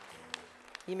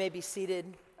You may be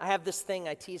seated. I have this thing,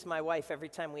 I tease my wife every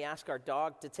time we ask our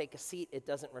dog to take a seat, it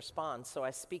doesn't respond. So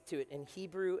I speak to it in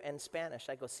Hebrew and Spanish.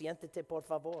 I go, siéntate por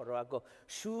favor, or I go,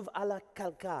 shuv a la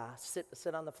calca,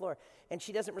 sit on the floor. And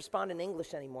she doesn't respond in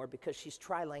English anymore because she's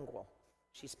trilingual.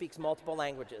 She speaks multiple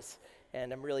languages,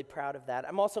 and I'm really proud of that.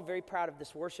 I'm also very proud of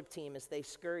this worship team as they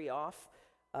scurry off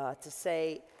to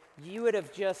say, you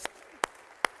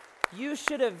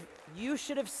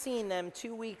should have seen them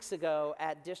 2 weeks ago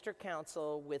at District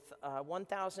Council with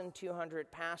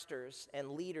 1,200 pastors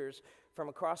and leaders from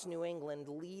across New England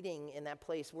leading in that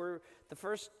place. We're the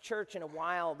first church in a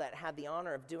while that had the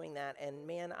honor of doing that, and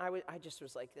man, I just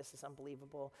was like, this is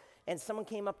unbelievable. And someone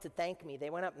came up to thank me. They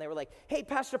went up and they were like, hey,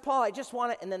 Pastor Paul, I just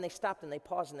want to, and then they stopped and they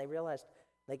paused and they realized,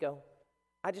 they go,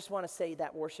 I just want to say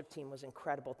that worship team was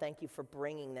incredible. Thank you for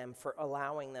bringing them, for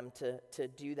allowing them to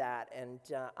do that. And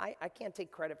I can't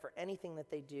take credit for anything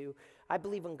that they do. I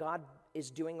believe when God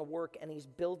is doing a work and he's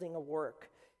building a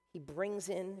work, he brings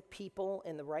in people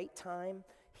in the right time.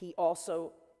 He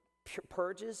also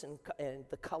purges and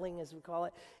the culling, as we call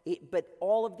it. But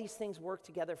all of these things work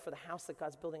together for the house that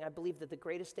God's building. I believe that the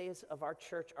greatest days of our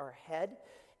church are ahead.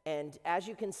 And as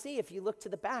you can see, if you look to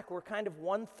the back, we're kind of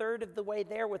 1/3 of the way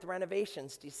there with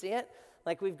renovations. Do you see it?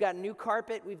 Like we've got new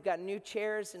carpet, we've got new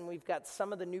chairs, and we've got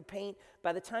some of the new paint.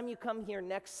 By the time you come here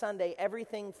next Sunday,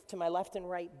 everything to my left and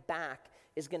right back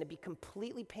is going to be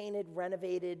completely painted,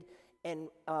 renovated, and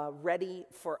ready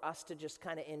for us to just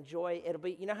kind of enjoy. It'll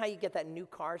be, you know how you get that new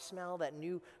car smell, that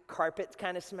new carpet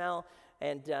kind of smell?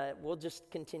 And we'll just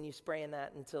continue spraying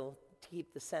that to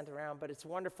keep the scent around. But it's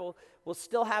wonderful. We'll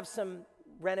still have some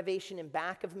renovation in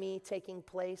back of me taking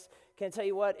place. Can I tell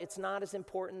you what? It's not as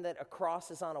important that a cross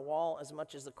is on a wall as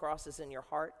much as the cross is in your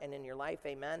heart and in your life,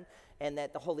 amen? And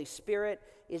that the Holy Spirit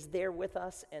is there with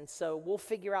us. And so we'll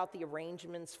figure out the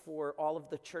arrangements for all of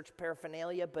the church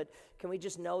paraphernalia, but can we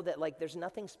just know that there's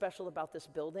nothing special about this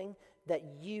building, that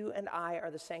you and I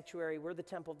are the sanctuary, we're the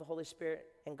temple of the Holy Spirit,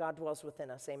 and God dwells within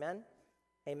us, amen?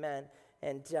 Amen.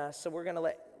 And so we're going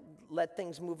to let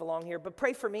things move along here. But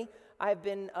pray for me. I've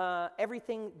been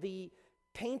everything. The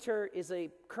painter is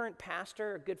a current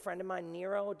pastor, a good friend of mine,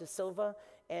 Nero Da Silva.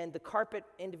 And the carpet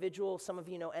individual, some of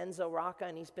you know Enzo Rocca,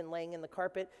 and he's been laying in the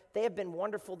carpet. They have been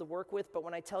wonderful to work with. But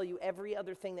when I tell you every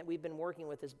other thing that we've been working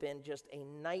with has been just a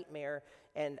nightmare.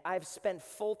 And I've spent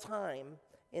full time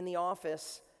in the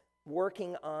office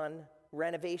working on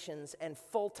renovations and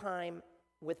full time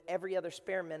with every other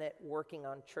spare minute working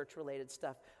on church-related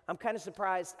stuff. I'm kind of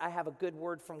surprised I have a good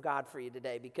word from God for you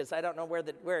today because I don't know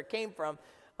where it came from.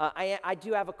 I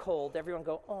do have a cold. Everyone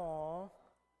go, aw.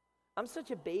 I'm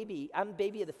such a baby. I'm the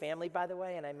baby of the family, by the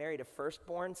way, and I married a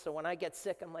firstborn, so when I get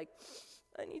sick, I'm like,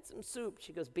 I need some soup.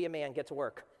 She goes, be a man, get to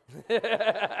work.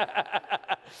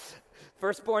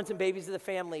 Firstborns and babies of the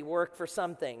family work for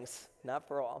some things, not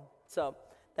for all. So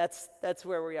that's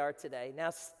where we are today. Now,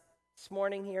 this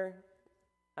morning here,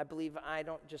 I believe I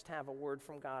don't just have a word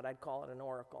from God, I'd call it an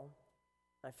oracle.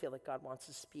 I feel like God wants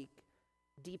to speak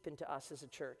deep into us as a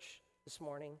church this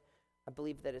morning. I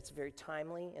believe that it's very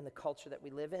timely in the culture that we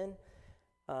live in.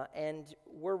 And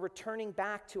we're returning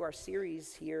back to our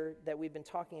series here that we've been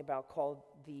talking about called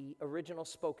The Original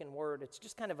Spoken Word. It's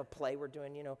just kind of a play we're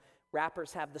doing.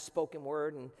 Rappers have the spoken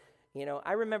word. And,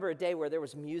 I remember a day where there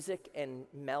was music and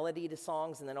melody to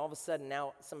songs. And then all of a sudden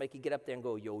now somebody could get up there and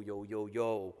go, yo, yo, yo,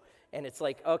 yo. And it's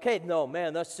like, okay, no,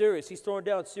 man, that's serious. He's throwing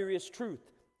down serious truth.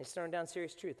 He's throwing down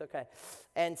serious truth, okay.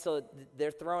 And so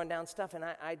they're throwing down stuff, and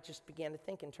I just began to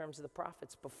think in terms of the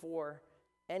prophets. Before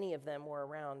any of them were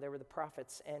around, there were the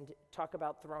prophets, and talk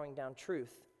about throwing down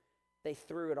truth. They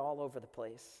threw it all over the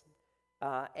place.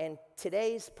 And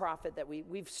today's prophet that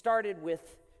we've started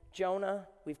with Jonah,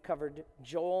 we've covered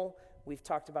Joel, we've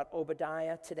talked about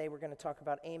Obadiah. Today we're going to talk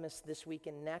about Amos this week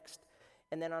and next.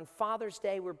 And then on Father's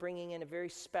Day, we're bringing in a very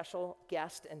special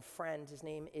guest and friend. His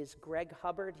name is Greg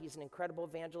Hubbard. He's an incredible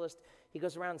evangelist. He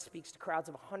goes around and speaks to crowds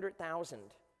of 100,000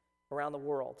 around the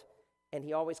world. And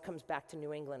he always comes back to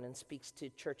New England and speaks to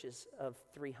churches of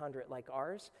 300 like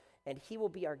ours. And he will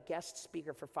be our guest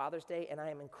speaker for Father's Day. And I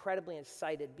am incredibly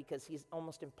excited because he's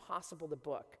almost impossible to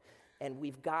book. And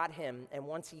we've got him. And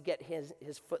once you get his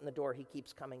foot in the door, he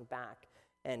keeps coming back.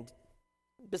 And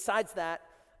besides that,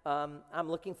 I'm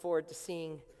looking forward to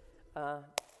seeing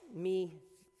me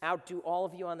outdo all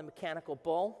of you on the mechanical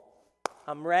bull.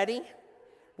 I'm ready.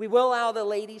 We will allow the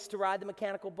ladies to ride the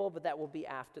mechanical bull, but that will be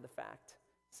after the fact.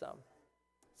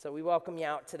 So we welcome you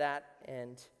out to that.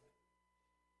 And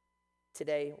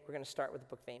today we're going to start with the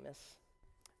book of Amos.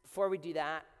 Before we do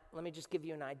that, let me just give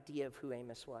you an idea of who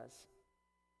Amos was.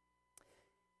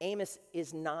 Amos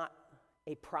is not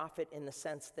a prophet in the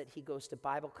sense that he goes to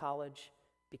Bible college,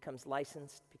 becomes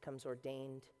licensed, becomes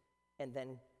ordained, and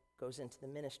then goes into the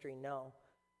ministry. No.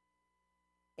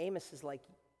 Amos is like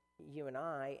you and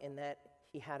I in that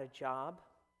he had a job,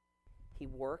 he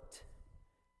worked,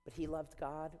 but he loved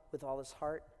God with all his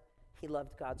heart. He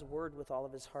loved God's word with all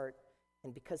of his heart.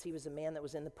 And because he was a man that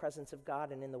was in the presence of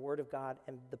God and in the word of God,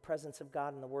 and the presence of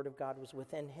God and the word of God was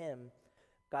within him,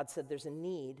 God said, there's a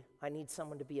need. I need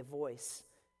someone to be a voice.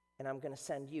 And I'm going to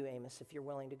send you, Amos, if you're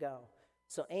willing to go.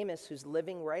 So Amos, who's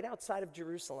living right outside of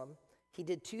Jerusalem, he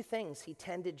did two things. He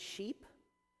tended sheep,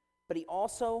 but he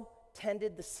also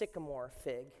tended the sycamore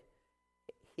fig.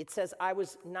 It says, I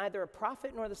was neither a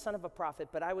prophet nor the son of a prophet,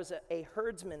 but I was a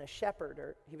herdsman, a shepherd,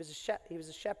 or he was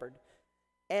a shepherd.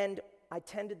 And I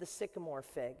tended the sycamore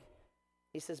fig.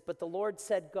 He says, but the Lord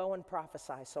said, go and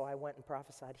prophesy. So I went and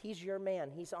prophesied. He's your man.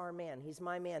 He's our man. He's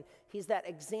my man. He's that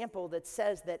example that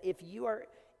says that if you are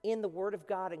in the word of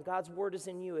God and God's word is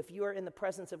in you, if you are in the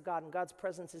presence of God and God's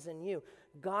presence is in you,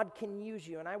 God can use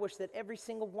you. And I wish that every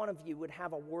single one of you would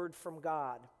have a word from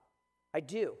God. I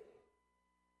do.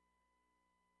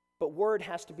 But word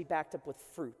has to be backed up with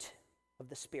fruit of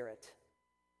the Spirit.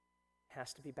 It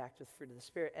has to be backed with fruit of the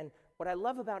Spirit. And what I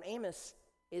love about Amos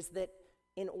is that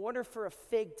in order for a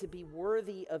fig to be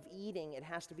worthy of eating, it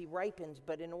has to be ripened.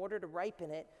 But in order to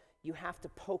ripen it, you have to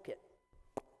poke it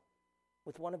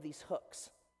with one of these hooks.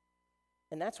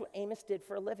 And that's what Amos did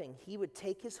for a living. He would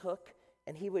take his hook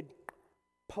and he would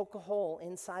poke a hole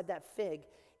inside that fig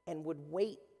and would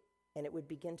wait, and it would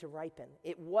begin to ripen.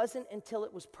 It wasn't until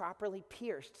it was properly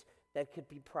pierced that it could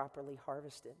be properly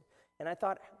harvested. And I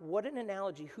thought, what an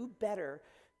analogy. Who better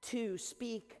to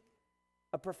speak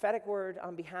a prophetic word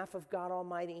on behalf of God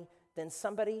Almighty than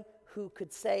somebody who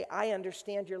could say, I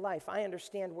understand your life. I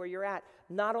understand where you're at.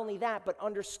 Not only that, but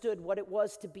understood what it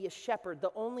was to be a shepherd.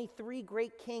 The only three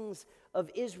great kings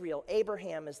of Israel,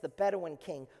 Abraham as the Bedouin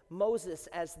king, Moses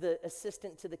as the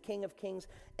assistant to the King of Kings,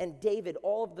 and David,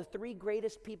 all of the three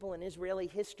greatest people in Israeli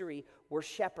history were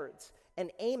shepherds.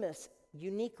 And Amos,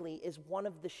 uniquely, is one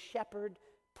of the shepherd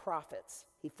prophets.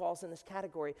 He falls in this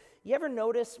category. You ever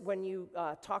notice when you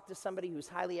talk to somebody who's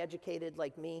highly educated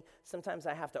like me, sometimes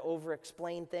I have to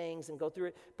over-explain things and go through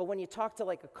it, but when you talk to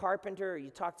like a carpenter or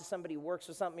you talk to somebody who works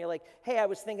with something, you're like, hey, I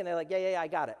was thinking, they're like, yeah, I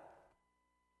got it.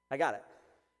 I got it.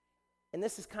 And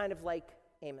this is kind of like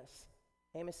Amos.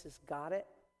 Amos has got it,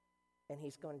 and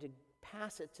he's going to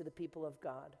pass it to the people of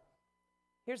God.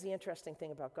 Here's the interesting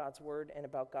thing about God's word and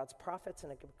about God's prophets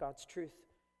and about God's truth.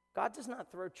 God does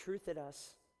not throw truth at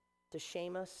us to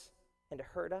shame us and to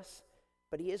hurt us,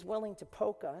 but he is willing to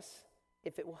poke us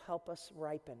if it will help us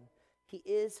ripen. He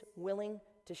is willing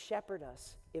to shepherd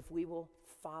us if we will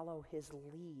follow his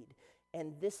lead.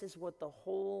 And this is what the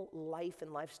whole life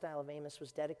and lifestyle of Amos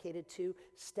was dedicated to.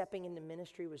 Stepping into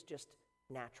ministry was just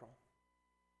natural.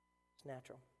 It's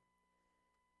natural.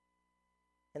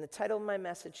 And the title of my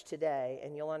message today,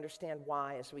 and you'll understand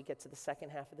why as we get to the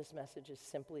second half of this message, is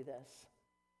simply this.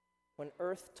 When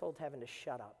earth told heaven to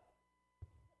shut up.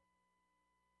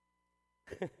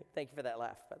 Thank you for that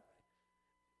laugh. But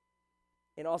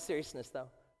in all seriousness, though,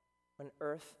 when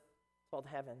earth told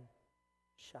heaven,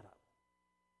 shut up.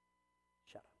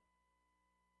 Shut up.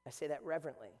 I say that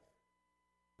reverently,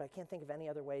 but I can't think of any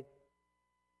other way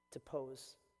to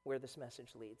pose where this message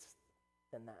leads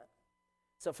than that.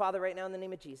 So, Father, right now in the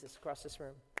name of Jesus, across this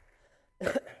room,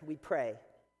 we pray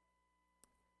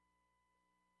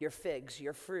your figs,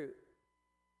 your fruit,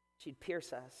 she'd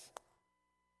pierce us,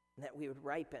 and that we would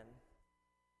ripen,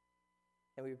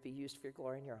 and we would be used for your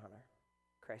glory and your honor.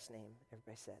 In Christ's name,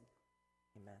 everybody said,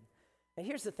 amen. Now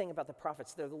here's the thing about the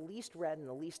prophets. They're the least read and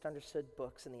the least understood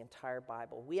books in the entire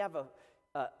Bible. We have a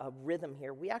rhythm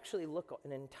here. We actually look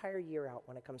an entire year out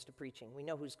when it comes to preaching. We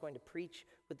know who's going to preach,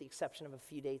 with the exception of a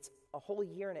few dates, a whole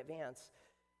year in advance.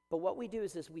 But what we do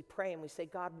is we pray and we say,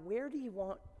 God, where do you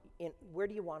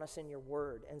want us in your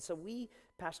word? And so we,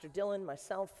 Pastor Dylan,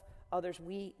 myself, others,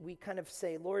 we kind of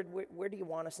say, Lord, where do you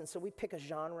want us? And so we pick a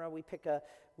genre, we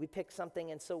pick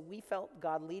something, and so we felt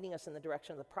God leading us in the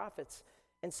direction of the prophets.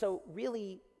 And so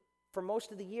really, for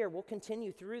most of the year, we'll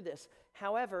continue through this.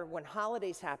 However, when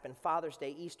holidays happen, Father's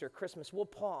Day, Easter, Christmas, we'll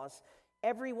pause.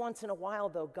 Every once in a while,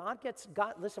 though, God,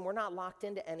 listen, we're not locked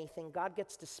into anything. God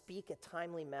gets to speak a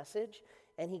timely message,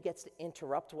 and he gets to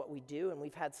interrupt what we do, and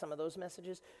we've had some of those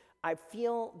messages. I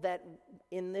feel that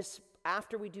in this,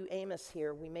 after we do Amos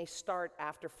here, we may start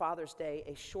after Father's Day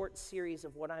a short series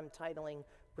of what I'm titling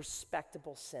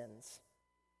Respectable Sins.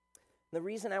 The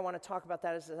reason I want to talk about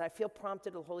that is that I feel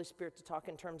prompted of the Holy Spirit to talk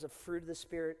in terms of fruit of the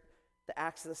Spirit, the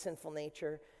acts of the sinful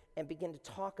nature, and begin to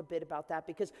talk a bit about that.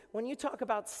 Because when you talk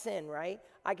about sin, right,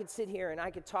 I could sit here and I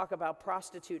could talk about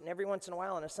prostitute, and every once in a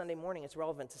while on a Sunday morning it's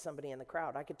relevant to somebody in the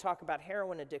crowd. I could talk about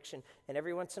heroin addiction, and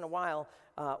every once in a while,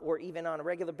 or even on a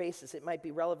regular basis, it might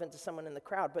be relevant to someone in the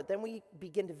crowd. But then we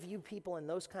begin to view people in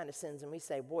those kind of sins, and we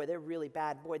say, boy, they're really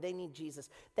bad. Boy, they need Jesus.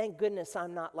 Thank goodness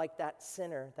I'm not like that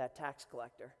sinner, that tax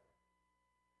collector.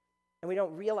 And we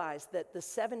don't realize that the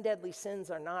 7 deadly sins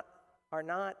they're not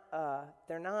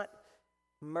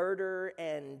murder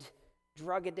and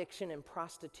drug addiction and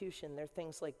prostitution. They're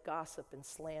things like gossip and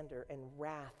slander and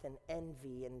wrath and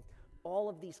envy and all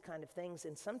of these kind of things.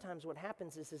 And sometimes what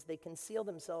happens is they conceal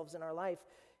themselves in our life,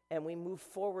 and we move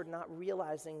forward not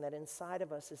realizing that inside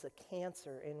of us is a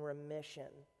cancer in remission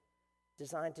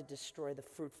designed to destroy the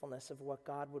fruitfulness of what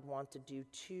God would want to do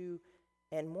to,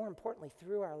 and more importantly,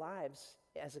 through our lives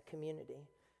as a community.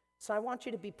 So I want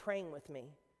you to be praying with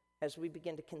me as we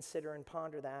begin to consider and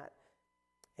ponder that,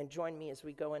 and join me as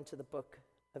we go into the book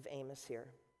of Amos here.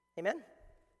 Amen?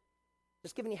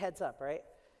 Just giving you heads up, right,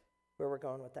 where we're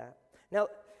going with that. Now,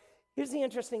 here's the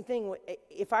interesting thing.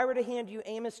 If I were to hand you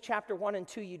Amos chapter 1 and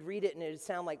 2, you'd read it and it would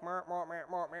sound like it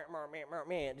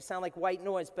would sound like white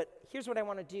noise. But here's what I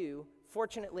want to do.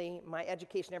 Fortunately, my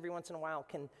education every once in a while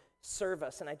can serve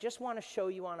us. And I just want to show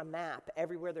you on a map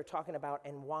everywhere they're talking about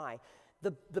and why.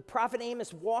 The prophet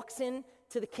Amos walks in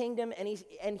to the kingdom,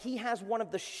 and he has one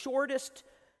of the shortest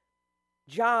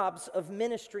jobs of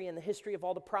ministry in the history of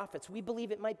all the prophets. We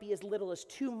believe it might be as little as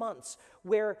 2 months,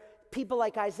 where people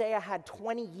like Isaiah had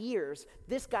 20 years.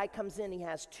 This guy comes in, he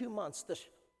has 2 months,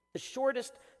 the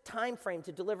shortest time frame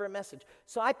to deliver a message.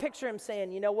 So I picture him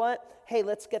saying, you know what? Hey,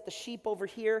 let's get the sheep over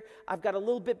here. I've got a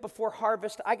little bit before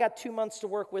harvest. I got 2 months to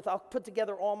work with. I'll put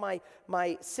together all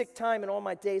my sick time and all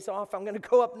my days off. I'm going to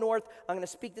go up north. I'm going to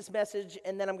speak this message,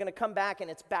 and then I'm going to come back,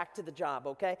 and it's back to the job,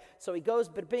 okay? So he goes,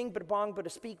 bada bing, bada bong, bada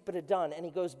speak, bada done, and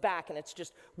he goes back, and it's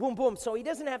just boom, boom. So he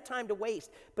doesn't have time to waste.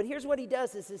 But here's what he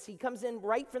does is he comes in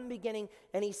right from the beginning,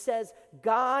 and he says,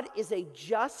 God is a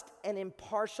just and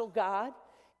impartial God,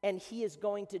 and he is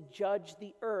going to judge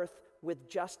the earth with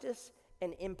justice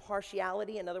and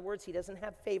impartiality. In other words, he doesn't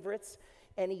have favorites.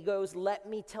 And he goes, let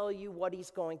me tell you what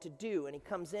he's going to do. And he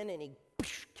comes in and he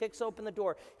kicks open the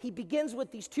door. He begins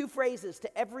with these 2 phrases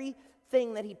to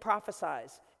everything that he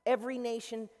prophesies. Every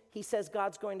nation, he says,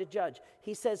 God's going to judge.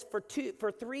 He says, for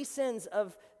 3 sins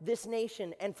of this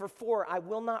nation, and for 4, I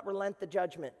will not relent the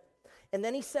judgment. And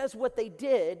then he says what they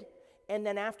did, and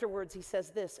then afterwards he says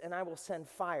this, and I will send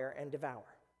fire and devour.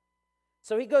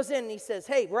 So he goes in and he says,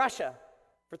 hey, Russia,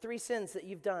 for 3 sins that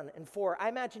you've done, and 4, I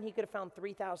imagine he could have found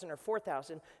 3,000 or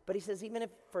 4,000, but he says, even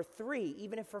if for 3,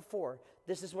 even if for 4,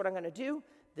 this is what I'm going to do,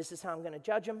 this is how I'm going to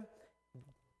judge them,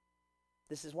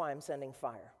 this is why I'm sending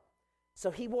fire.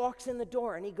 So he walks in the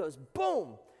door and he goes,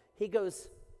 boom, he goes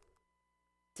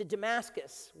to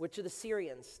Damascus, which are the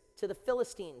Syrians, to the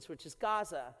Philistines, which is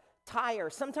Gaza, Tyre.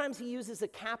 Sometimes he uses a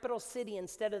capital city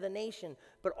instead of the nation,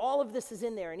 but all of this is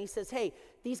in there. And he says, hey,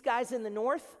 these guys in the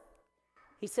north,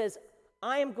 he says,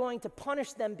 I am going to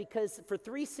punish them because for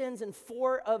 3 sins and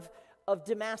 4 of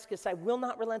Damascus, I will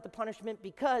not relent the punishment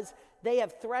because they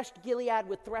have threshed Gilead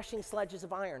with threshing sledges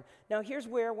of iron. Now here's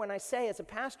where, when I say as a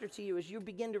pastor to you, as you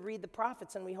begin to read the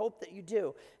prophets, and we hope that you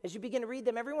do, as you begin to read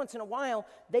them, every once in a while,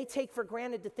 they take for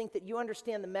granted to think that you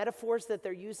understand the metaphors that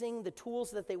they're using, the tools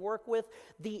that they work with.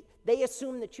 They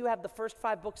assume that you have the first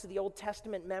 5 books of the Old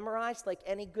Testament memorized, like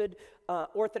any good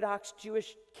Orthodox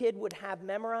Jewish kid would have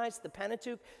memorized, the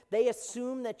Pentateuch. They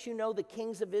assume that you know the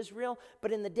kings of Israel,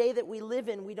 but in the day that we live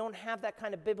in, we don't have that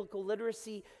kind of biblical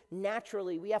literacy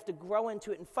naturally. We have to grow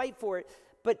into it and fight for it.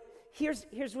 But here's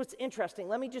what's interesting.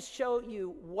 Let me just show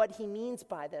you what he means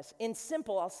by this. In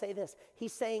simple, I'll say this.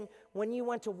 He's saying when you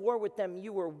went to war with them,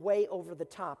 you were way over the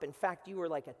top. In fact, you were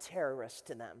like a terrorist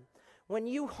to them. When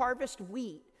you harvest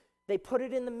wheat, they put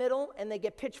it in the middle and they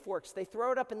get pitchforks. They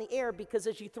throw it up in the air because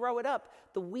as you throw it up,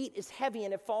 the wheat is heavy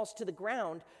and it falls to the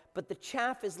ground, but the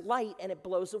chaff is light and it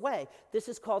blows away. This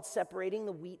is called separating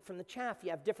the wheat from the chaff. You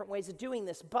have different ways of doing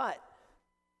this, but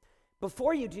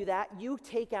before you do that, you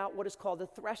take out what is called a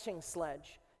threshing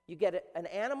sledge. You get an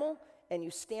animal and you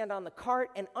stand on the cart,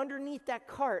 and underneath that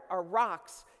cart are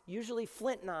rocks, usually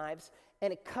flint knives,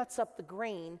 and it cuts up the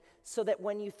grain so that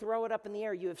when you throw it up in the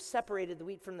air, you have separated the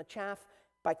wheat from the chaff.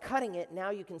 By cutting it, now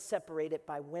you can separate it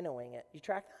by winnowing it. You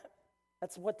track that?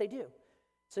 That's what they do.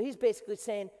 So he's basically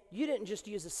saying, you didn't just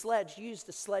use a sledge, you used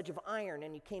a sledge of iron,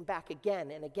 and you came back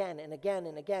again and again and again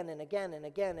and again and again and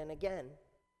again and again.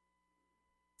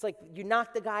 It's like you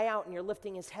knock the guy out and you're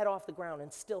lifting his head off the ground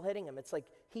and still hitting him. It's like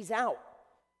he's out.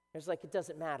 It's like it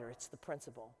doesn't matter. It's the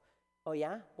principle. Oh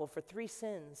yeah? Well, for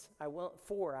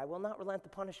four, I will not relent the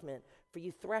punishment, for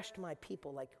you threshed my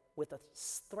people like with a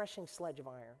threshing sledge of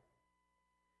iron.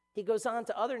 He goes on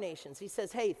to other nations. He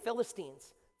says, hey,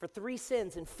 Philistines, for 3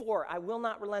 sins, and 4, I will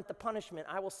not relent the punishment.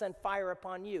 I will send fire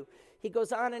upon you. He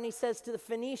goes on and he says to the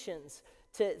Phoenicians,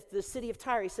 to the city of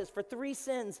Tyre, he says, for 3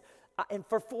 sins, and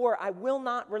for 4, I will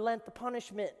not relent the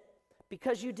punishment.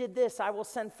 Because you did this, I will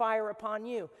send fire upon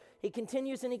you. He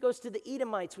continues and he goes to the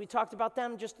Edomites. We talked about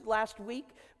them just last week,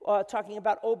 talking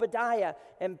about Obadiah.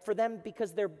 And for them,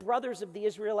 because they're brothers of the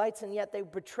Israelites, and yet they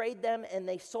betrayed them and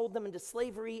they sold them into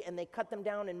slavery and they cut them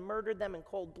down and murdered them in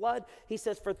cold blood. He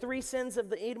says, for 3 sins of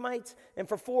the Edomites, and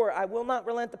for 4, I will not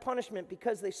relent the punishment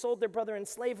because they sold their brother in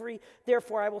slavery.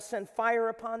 Therefore, I will send fire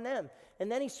upon them. And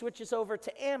then he switches over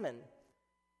to Ammon.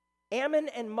 Ammon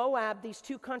and Moab, these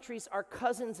 2 countries, are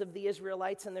cousins of the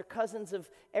Israelites, and they're cousins of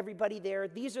everybody there.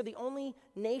 These are the only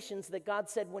nations that God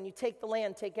said, when you take the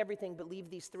land, take everything, but leave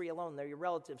these 3 alone. They're your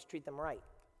relatives, treat them right.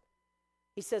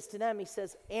 He says to them, he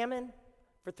says, Ammon,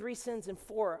 for 3 sins, and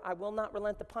 4, I will not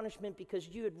relent the punishment because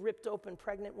you had ripped open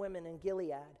pregnant women in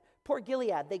Gilead. Poor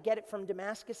Gilead, they get it from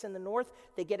Damascus in the north,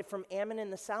 they get it from Ammon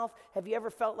in the south. Have you ever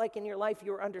felt like in your life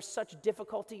you were under such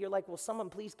difficulty, you're like, will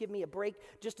someone please give me a break?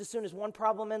 Just as soon as one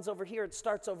problem ends over here, it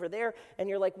starts over there, and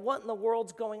you're like, what in the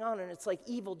world's going on? And it's like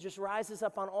evil just rises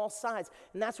up on all sides.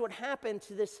 And that's what happened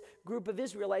to this group of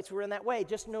Israelites who were in that way.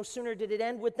 Just no sooner did it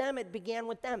end with them, it began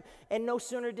with them. And no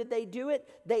sooner did they do it,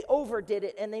 they overdid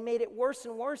it, and they made it worse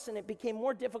and worse, and it became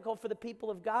more difficult for the people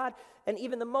of God. And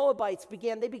even the Moabites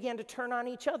began to turn on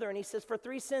each other. And he says, for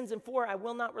 3 sins and 4, I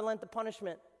will not relent the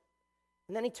punishment.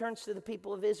 And then he turns to the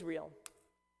people of Israel.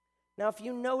 Now, if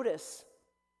you notice,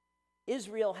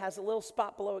 Israel has a little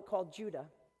spot below it called Judah.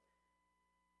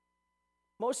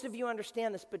 Most of you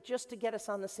understand this, but just to get us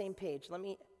on the same page, let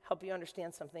me help you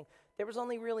understand something. There was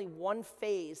only really one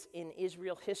phase in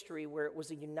Israel history where it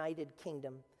was a united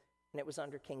kingdom, and it was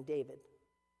under King David,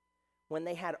 when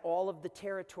they had all of the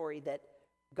territory that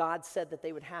God said that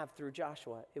they would have through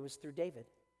Joshua. It was through David.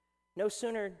 No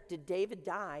sooner did David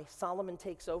die, Solomon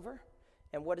takes over,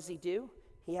 and what does he do?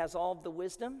 He has all of the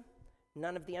wisdom,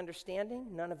 none of the understanding,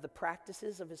 none of the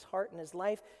practices of his heart and his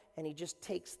life, and he just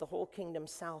takes the whole kingdom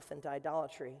south into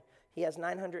idolatry. He has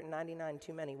 999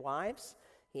 too many wives,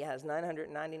 he has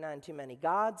 999 too many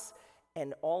gods,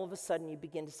 and all of a sudden you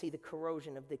begin to see the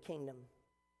corrosion of the kingdom.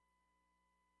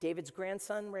 David's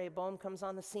grandson, Rehoboam, comes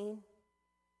on the scene,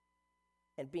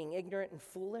 and being ignorant and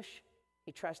foolish,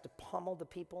 he tries to pummel the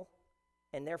people,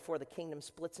 and therefore the kingdom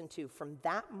splits in 2. From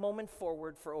that moment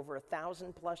forward, for over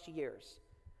 1,000+ years,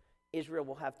 Israel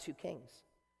will have 2 kings.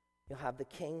 You'll have the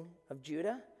king of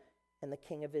Judah and the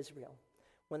king of Israel.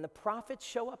 When the prophets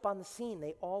show up on the scene,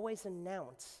 they always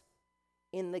announce,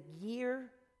 in the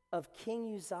year of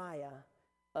King Uzziah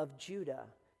of Judah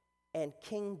and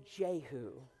King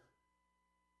Jehu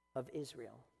of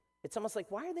Israel. It's almost like,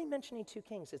 why are they mentioning 2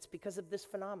 kings? It's because of this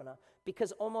phenomena.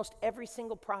 Because almost every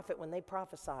single prophet, when they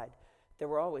prophesied, there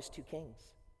were always 2 kings.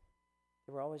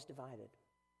 They were always divided.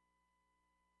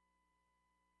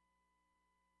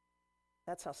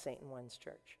 That's how Satan wins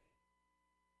church.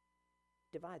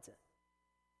 He divides it.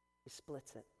 He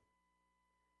splits it.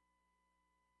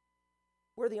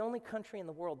 We're the only country in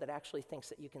the world that actually thinks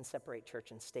that you can separate church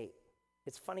and state.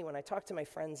 It's funny, when I talk to my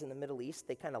friends in the Middle East,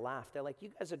 they kind of laugh. They're like, you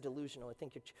guys are delusional. I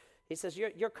think he says,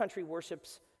 your country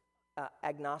worships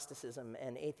agnosticism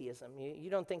and atheism.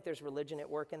 You don't think there's religion at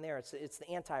work in there. It's the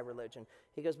anti-religion.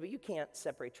 He goes, but you can't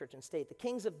separate church and state. The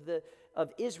kings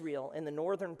of Israel in the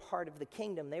northern part of the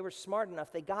kingdom, they were smart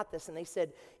enough. They got this, and they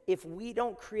said, if we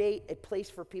don't create a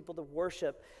place for people to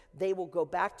worship, they will go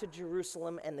back to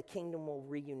Jerusalem and the kingdom will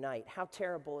reunite. How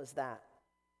terrible is that?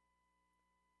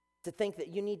 To think that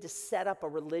you need to set up a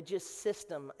religious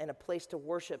system and a place to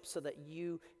worship so that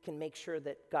you can make sure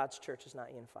that God's church is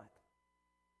not unified.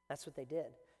 That's what they did.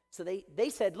 So they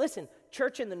said, listen,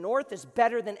 church in the north is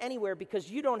better than anywhere because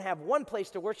you don't have one place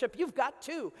to worship, you've got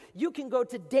 2. You can go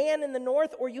to Dan in the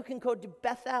north, or you can go to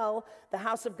Bethel, the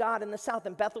house of God in the south.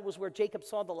 And Bethel was where Jacob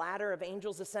saw the ladder of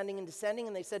angels ascending and descending,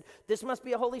 and they said, this must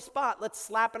be a holy spot. Let's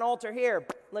slap an altar here.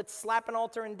 Let's slap an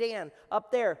altar in Dan, up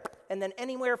there. And then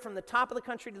anywhere from the top of the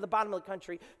country to the bottom of the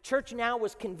country, church now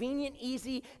was convenient,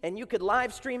 easy, and you could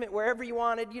live stream it wherever you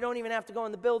wanted. You don't even have to go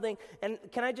in the building. And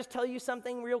can I just tell you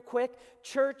something real quick?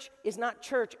 Church is not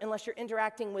church unless you're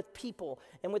interacting with people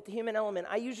and with the human element.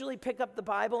 I usually pick up the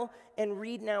Bible and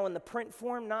read now in the print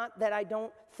form, not that I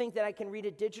don't think that I can read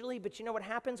it digitally, but you know what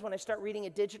happens when I start reading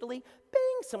it digitally?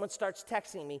 Bing, someone starts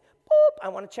texting me. Boop, I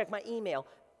want to check my email.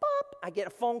 Pop, I get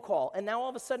a phone call. And now all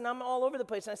of a sudden I'm all over the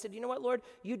place. And I said, you know what, Lord?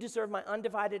 You deserve my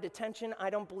undivided attention. I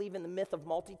don't believe in the myth of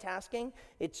multitasking.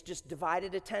 It's just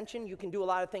divided attention. You can do a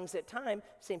lot of things at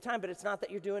same time, but it's not that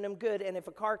you're doing them good. And if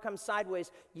a car comes sideways,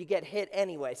 you get hit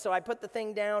anyway. So I put the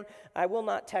thing down. I will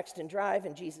not text and drive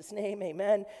in Jesus' name,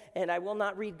 amen. And I will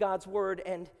not read God's word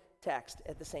and text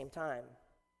at the same time.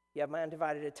 You have my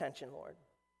undivided attention, Lord.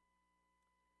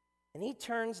 And he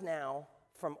turns now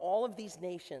from all of these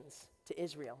nations to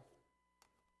Israel.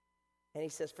 And he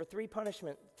says, for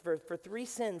 3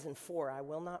 sins and 4, I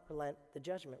will not relent the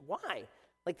judgment. Why?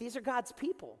 Like, these are God's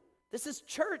people. This is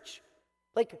church.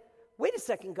 Like, wait a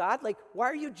second, God. Like, why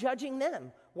are you judging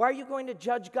them? Why are you going to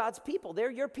judge God's people?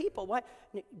 They're your people. Why?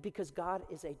 Because God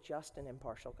is a just and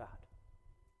impartial God.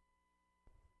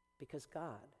 Because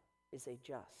God is a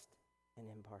just and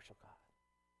impartial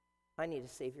God. I need a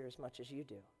Savior as much as you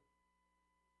do.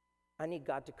 I need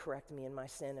God to correct me in my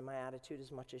sin and my attitude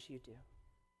as much as you do.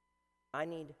 I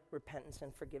need repentance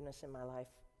and forgiveness in my life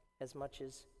as much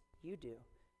as you do.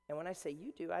 And when I say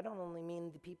you do, I don't only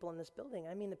mean the people in this building.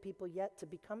 I mean the people yet to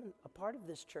become a part of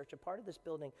this church, a part of this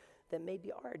building, that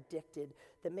maybe are addicted,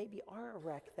 that maybe are a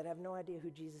wreck, that have no idea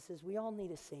who Jesus is. We all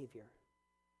need a Savior.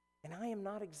 And I am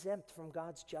not exempt from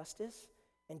God's justice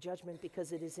and judgment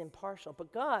because it is impartial.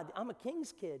 But God, I'm a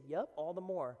king's kid. Yep, all the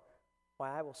more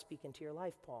why I will speak into your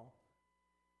life, Paul.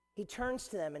 He turns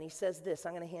to them and he says this.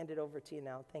 I'm going to hand it over to you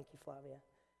now. Thank you, Flavia.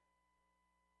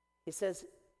 He says,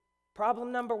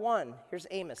 problem number 1. Here's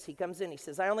Amos. He comes in. He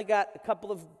says, I only got a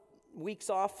couple of weeks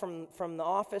off from the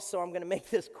office, so I'm going to make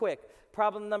this quick.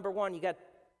 Problem number 1, you got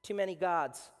too many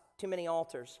gods, too many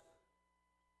altars.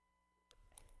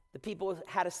 The people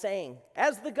had a saying,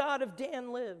 as the God of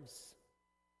Dan lives,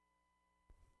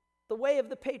 the way of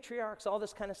the patriarchs, all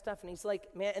this kind of stuff. And he's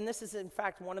like, man, and this is in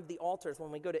fact one of the altars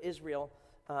when we go to Israel.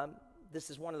 This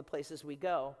is one of the places we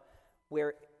go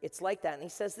where it's like that. And he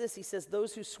says this, he says,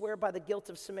 those who swear by the guilt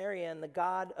of Samaria and the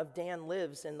God of Dan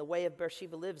lives and the way of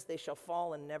Beersheba lives, they shall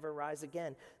fall and never rise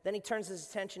again. Then he turns his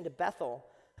attention to Bethel,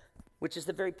 which is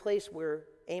the very place where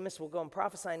Amos will go and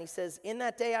prophesy. And he says, in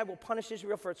that day I will punish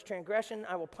Israel for its transgression.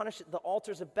 I will punish the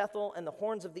altars of Bethel, and the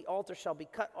horns of the altar shall be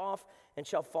cut off and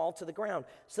shall fall to the ground.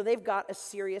 So they've got a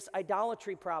serious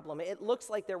idolatry problem. It looks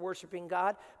like they're worshiping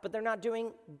God, but they're not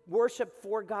doing worship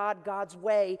for God, God's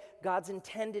way, God's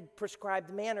intended prescribed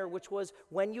manner, which was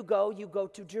when you go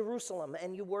to Jerusalem,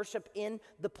 and you worship in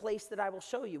the place that I will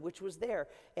show you, which was there.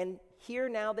 And here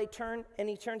now they turn, and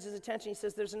he turns his attention. He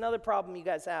says, there's another problem you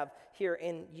guys have here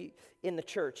in the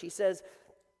church. He says,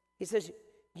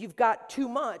 you've got too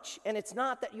much, and it's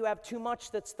not that you have too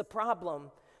much that's the problem.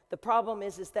 The problem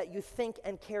is that you think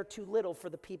and care too little for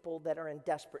the people that are in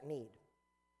desperate need.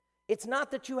 It's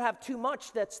not that you have too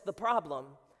much that's the problem.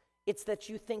 It's that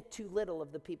you think too little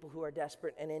of the people who are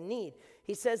desperate and in need.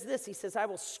 He says this, he says, I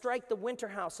will strike the winter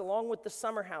house along with the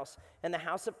summer house, and the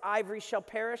house of ivory shall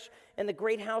perish, and the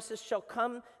great houses shall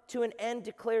come to an end,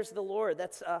 declares the Lord.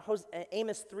 That's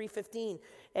Amos 3:15.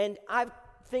 And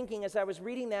as I was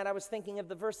reading that, I was thinking of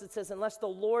the verse that says, unless the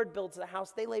Lord builds the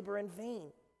house, they labor in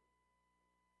vain.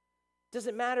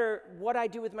 Doesn't matter what I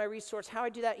do with my resource, how I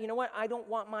do that. You know what? I don't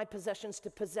want my possessions to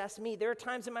possess me. There are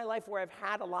times in my life where I've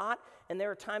had a lot, and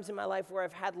there are times in my life where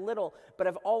I've had little, but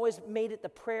I've always made it the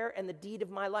prayer and the deed of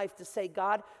my life to say,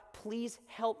 God, please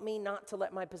help me not to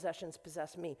let my possessions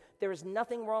possess me. There is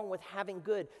nothing wrong with having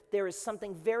good. There is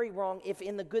something very wrong if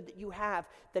in the good that you have,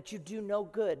 that you do no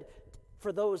good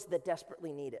for those that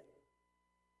desperately need it.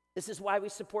 This is why we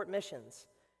support missions.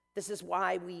 This is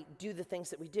why we do the things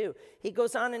that we do. He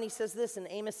goes on and he says this in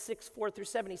Amos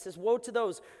 6:4-7. He says, woe to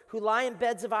those who lie in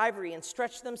beds of ivory and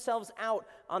stretch themselves out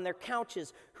on their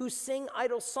couches, who sing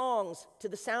idle songs to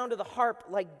the sound of the harp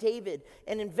like David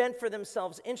and invent for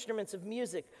themselves instruments of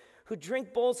music, who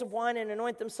drink bowls of wine and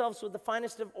anoint themselves with the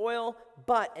finest of oil,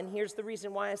 but, and here's the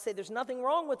reason why I say there's nothing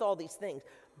wrong with all these things,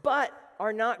 but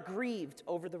are not grieved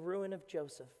over the ruin of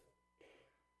Joseph.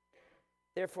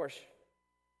 Therefore,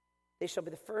 they shall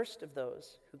be the first of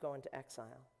those who go into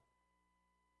exile.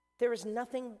 There is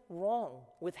nothing wrong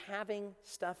with having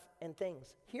stuff and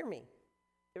things. Hear me.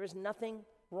 There is nothing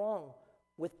wrong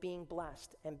with being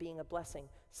blessed and being a blessing.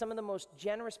 Some of the most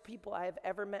generous people I have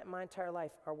ever met in my entire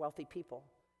life are wealthy people.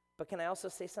 But can I also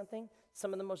say something?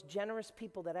 Some of the most generous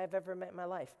people that I've ever met in my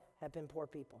life have been poor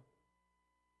people.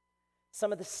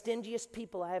 Some of the stingiest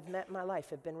people I have met in my life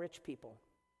have been rich people.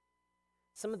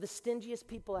 Some of the stingiest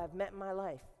people I've met in my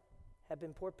life have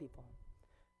been poor people.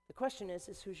 The question is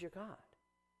who's your God?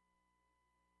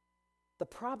 The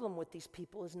problem with these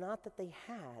people is not that they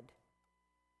had,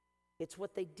 it's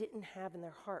what they didn't have in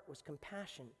their heart was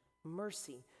compassion,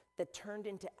 mercy, that turned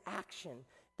into action,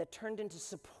 that turned into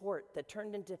support, that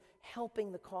turned into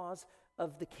helping the cause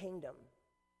of the kingdom,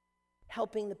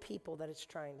 helping the people that it's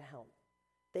trying to help.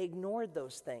 They ignored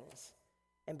those things.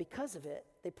 And because of it,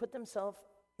 they put themselves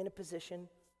in a position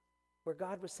where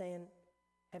God was saying,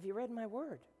 have you read my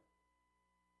word?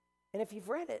 And if you've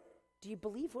read it, do you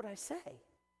believe what I say?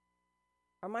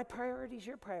 Are my priorities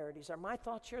your priorities? Are my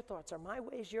thoughts your thoughts? Are my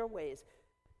ways your ways?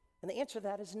 And the answer to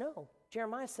that is no.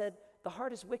 Jeremiah said, the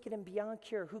heart is wicked and beyond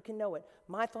cure. Who can know it?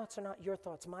 My thoughts are not your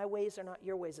thoughts. My ways are not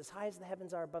your ways. As high as the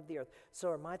heavens are above the earth,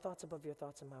 so are my thoughts above your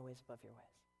thoughts and my ways above your ways.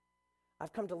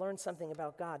 I've come to learn something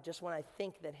about God just when I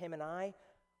think that him and I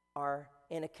are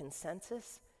in a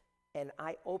consensus, and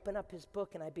I open up his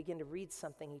book and I begin to read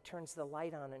something, he turns the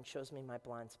light on and shows me my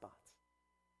blind spots.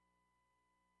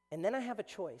 And then I have a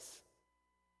choice.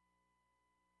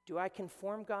 Do I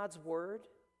conform God's word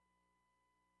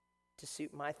to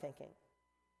suit my thinking?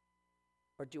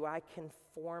 Or do I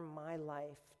conform my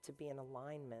life to be in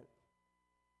alignment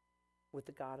with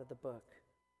the God of the book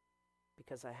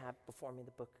because I have before me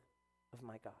the book of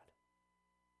my God?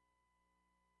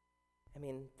 I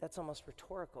mean, that's almost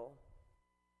rhetorical,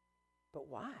 but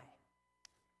why?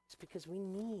 It's because we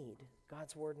need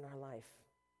God's word in our life.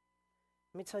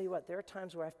 Let me tell you what, there are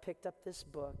times where I've picked up this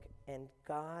book and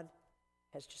God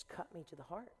has just cut me to the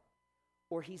heart,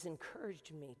 or he's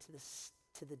encouraged me to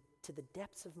the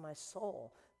depths of my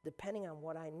soul, depending on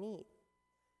what I need.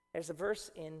 There's a verse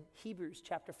in Hebrews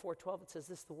chapter 4:12. It says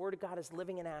this, the word of God is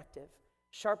living and active,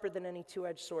 sharper than any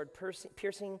two-edged sword,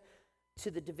 piercing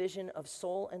to the division of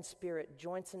soul and spirit,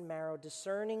 joints and marrow,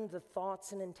 discerning the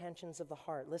thoughts and intentions of the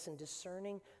heart. Listen,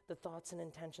 discerning the thoughts and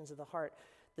intentions of the heart.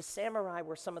 The samurai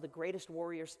were some of the greatest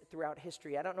warriors throughout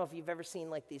history. I don't know if you've ever seen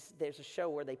like these, there's a show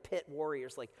where they pit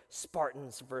warriors like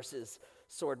Spartans versus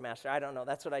Swordmaster. I don't know,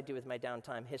 that's what I do with my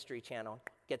downtime History Channel.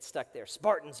 Get stuck there.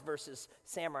 Spartans versus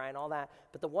samurai and all that.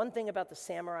 But the one thing about the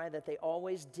samurai that they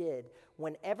always did,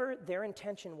 whenever their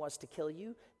intention was to kill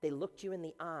you, they looked you in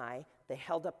the eye, they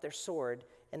held up their sword,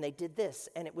 and they did this.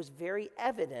 And it was very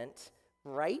evident,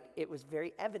 right? It was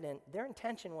very evident. Their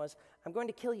intention was, I'm going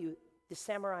to kill you. The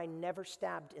samurai never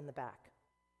stabbed in the back.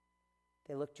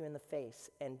 They looked you in the face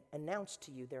and announced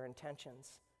to you their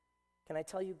intentions. Can I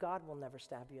tell you, God will never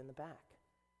stab you in the back.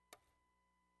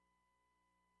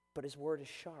 But his word is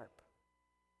sharp,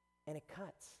 and it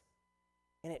cuts,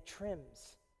 and it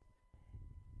trims.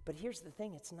 But here's the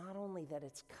thing, it's not only that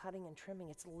it's cutting and trimming,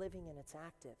 it's living and it's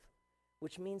active,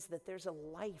 which means that there's a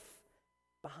life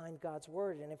behind God's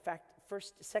word. And in fact,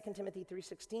 2 Timothy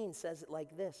 3:16 says it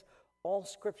like this, all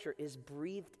scripture is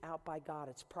breathed out by God.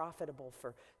 It's profitable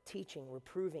for teaching,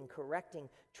 reproving, correcting,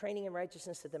 training in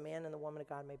righteousness, that the man and the woman of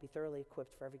God may be thoroughly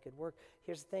equipped for every good work.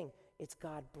 Here's the thing, it's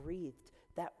God breathed.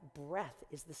 That breath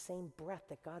is the same breath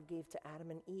that God gave to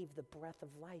Adam and Eve, the breath of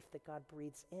life that God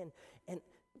breathes in. And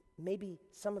maybe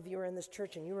some of you are in this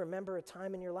church and you remember a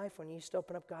time in your life when you used to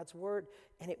open up God's word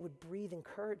and it would breathe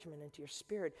encouragement into your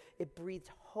spirit. It breathed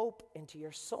hope into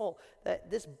your soul.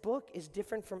 This book is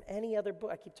different from any other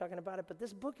book. I keep talking about it, but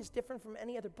this book is different from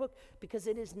any other book because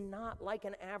it is not like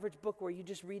an average book where you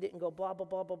just read it and go blah, blah,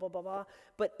 blah, blah, blah, blah, blah.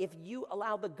 But if you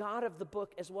allow the God of the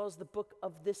book as well as the book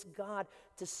of this God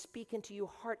to speak into your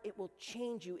heart, it will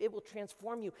change you. It will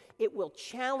transform you. It will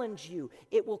challenge you.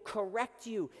 It will correct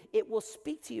you. It will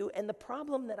speak to you. And the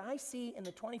problem that I see in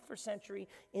the 21st century,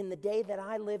 in the day that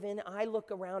I live in, I look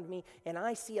around me and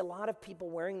I see a lot of people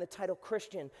wearing the title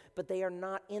Christian, but they are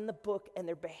not in the book and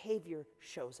their behavior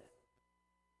shows it.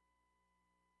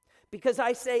 Because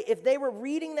I say, if they were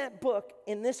reading that book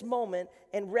in this moment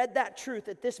and read that truth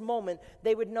at this moment,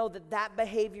 they would know that that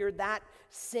behavior, that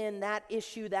sin, that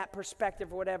issue, that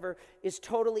perspective, or whatever, is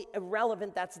totally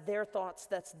irrelevant. That's their thoughts,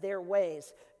 that's their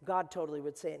ways. God totally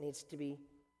would say it needs to be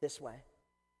this way.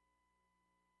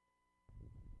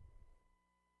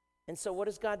 And so what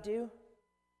does God do?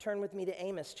 Turn with me to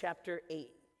Amos chapter 8.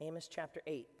 Amos chapter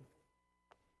 8.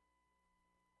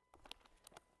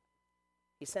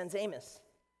 He sends Amos.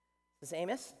 He says,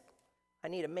 Amos, I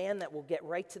need a man that will get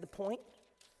right to the point.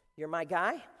 You're my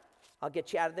guy. I'll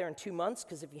get you out of there in 2 months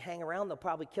because if you hang around, they'll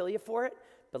probably kill you for it.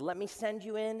 But let me send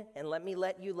you in and let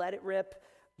you let it rip.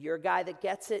 You're a guy that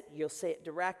gets it. You'll say it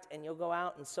direct and you'll go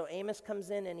out. And so Amos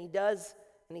comes in and he does,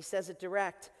 and he says it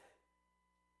direct.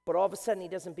 But all of a sudden, he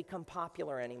doesn't become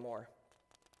popular anymore.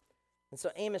 And so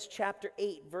Amos chapter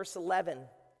 8, verse 11,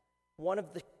 one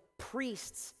of the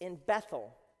priests in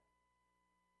Bethel,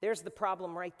 there's the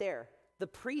problem right there. The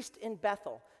priest in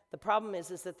Bethel. The problem is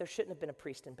that there shouldn't have been a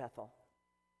priest in Bethel.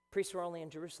 Priests were only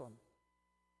in Jerusalem.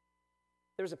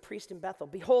 There was a priest in Bethel.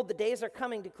 Behold, the days are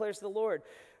coming, declares the Lord,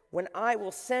 when I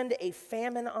will send a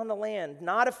famine on the land,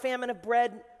 not a famine of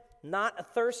bread not a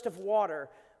thirst of water,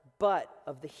 but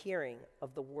of the hearing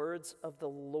of the words of the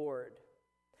Lord.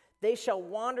 They shall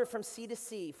wander from sea to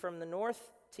sea, from the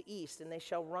north to east, and they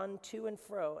shall run to and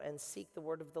fro and seek the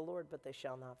word of the Lord, but they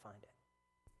shall not find it.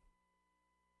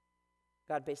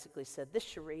 God basically said, this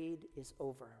charade is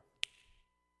over.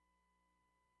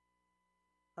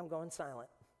 I'm going silent.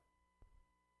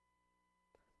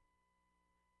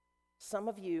 Some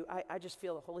of you, I just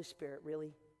feel the Holy Spirit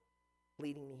really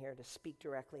leading me here to speak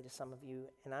directly to some of you,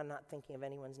 and I'm not thinking of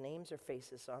anyone's names or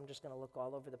faces, so I'm just going to look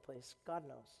all over the place. God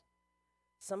knows.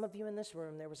 Some of you in this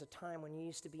room, there was a time when you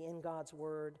used to be in God's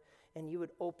word, and you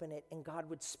would open it, and God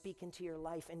would speak into your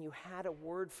life, and you had a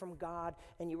word from God,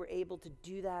 and you were able to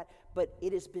do that, but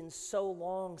it has been so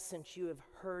long since you have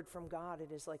heard from God,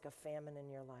 it is like a famine in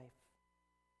your life.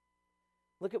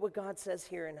 Look at what God says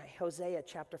here in Hosea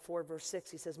chapter 4, verse 6.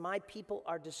 He says, my people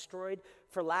are destroyed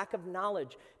for lack of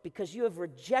knowledge. Because you have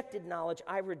rejected knowledge,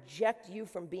 I reject you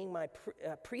from being my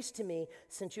priest to me.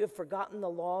 Since you have forgotten the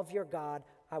law of your God,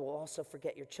 I will also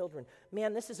forget your children.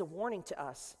 Man, this is a warning to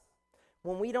us.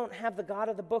 When we don't have the God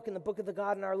of the book and the book of the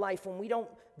God in our life, when we don't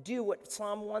do what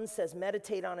Psalm 1 says,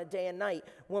 meditate on it day and night,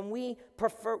 when we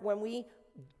prefer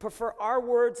our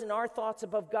words and our thoughts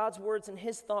above God's words and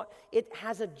his thought, it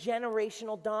has a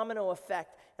generational domino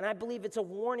effect. And I believe it's a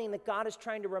warning that God is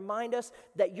trying to remind us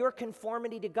that your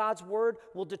conformity to God's word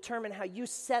will determine how you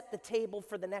set the table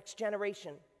for the next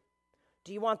generation.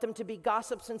 Do you want them to be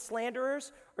gossips and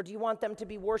slanderers, or do you want them to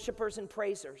be worshipers and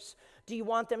praisers? Do you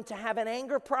want them to have an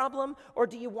anger problem, or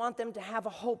do you want them to have a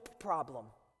hope problem?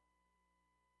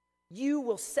 You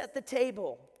will set the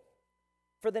table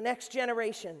for the next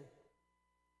generation.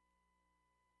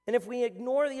 And if we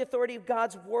ignore the authority of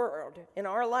God's word in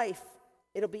our life,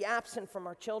 it'll be absent from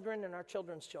our children and our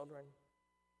children's children.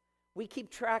 We keep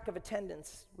track of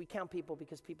attendance. We count people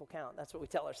because people count. That's what we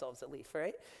tell ourselves at least,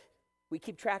 right? We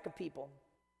keep track of people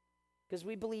because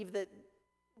we believe that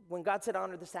when God said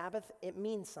honor the Sabbath, it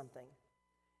means something.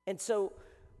 And so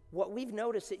what we've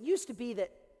noticed, it used to be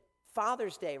that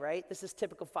Father's Day, right? This is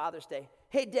typical Father's Day.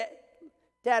 Hey,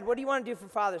 Dad, what do you want to do for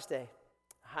Father's Day?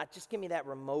 Just give me that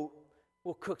remote.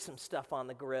 We'll cook some stuff on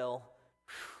the grill.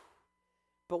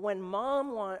 But when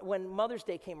Mother's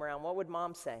Day came around, what would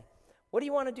Mom say? What do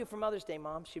you want to do for Mother's Day,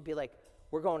 Mom? She'd be like,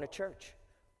 we're going to church.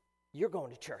 You're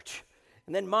going to church.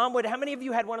 And then Mom would, how many of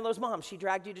you had one of those moms? She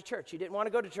dragged you to church. You didn't want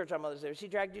to go to church on Mother's Day. She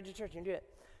dragged you to church and do it.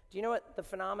 Do you know what the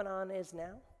phenomenon is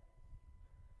now?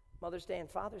 Mother's Day and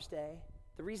Father's Day.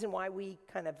 The reason why we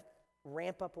kind of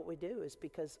ramp up what we do is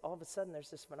because all of a sudden there's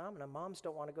this phenomenon. Moms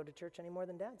don't want to go to church any more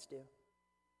than dads do.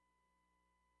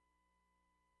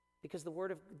 Because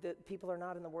the people are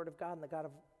not in the Word of God, and the God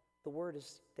of the Word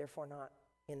is therefore not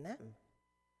in them.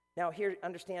 Now, here,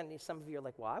 understand, some of you are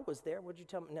like, well, I was there. What did you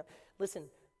tell me? No, listen,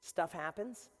 stuff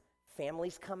happens.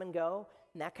 Families come and go,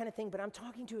 and that kind of thing. But I'm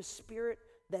talking to a spirit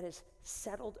that is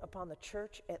settled upon the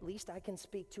church. At least I can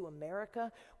speak to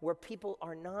America, where people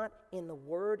are not in the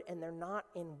Word, and they're not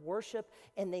in worship,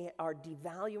 and they are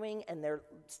devaluing, and they're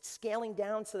scaling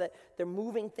down so that they're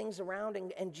moving things around,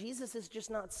 and Jesus is just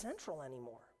not central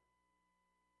anymore.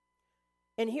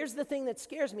 And here's the thing that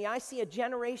scares me. I see a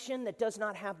generation that does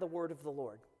not have the word of the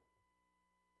Lord.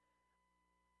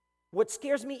 What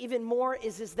scares me even more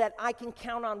is that I can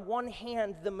count on one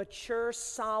hand the mature,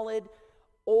 solid,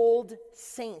 old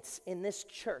saints in this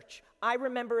church. I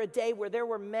remember a day where there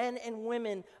were men and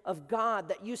women of God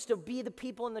that used to be the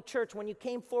people in the church when you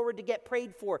came forward to get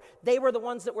prayed for. They were the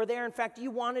ones that were there. In fact,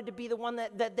 you wanted to be the one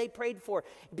that they prayed for,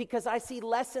 because I see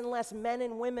less and less men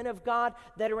and women of God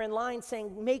that are in line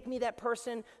saying, make me that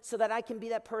person so that I can be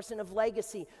that person of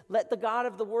legacy. Let the God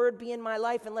of the Word be in my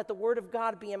life, and let the Word of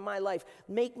God be in my life.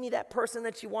 Make me that person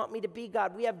that you want me to be,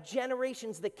 God. We have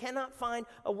generations that cannot find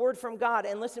a word from God.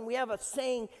 And listen, we have a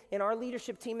saying in our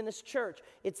leadership team in this church.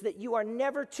 It's that you are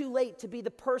never too late to be the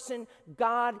person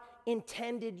God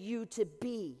intended you to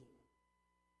be.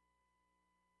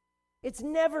 It's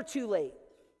never too late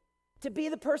to be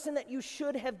the person that you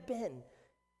should have been.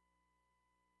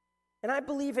 And I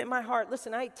believe in my heart,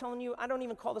 listen, I'm telling you, I don't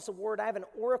even call this a word. I have an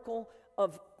oracle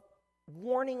of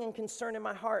warning and concern in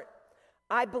my heart.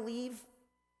 I believe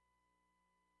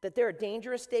that there are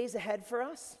dangerous days ahead for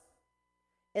us,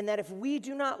 and that if we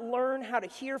do not learn how to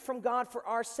hear from God for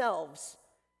ourselves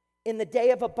in the day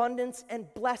of abundance and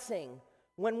blessing,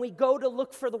 when we go to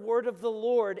look for the word of the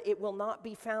Lord, it will not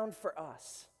be found for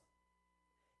us.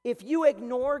 If you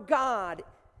ignore God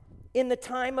in the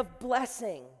time of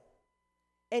blessing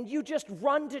and you just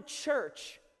run to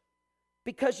church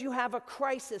because you have a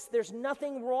crisis, there's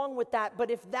nothing wrong with that. But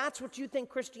if that's what you think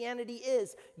Christianity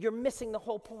is, you're missing the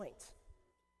whole point.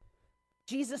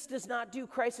 Jesus does not do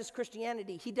crisis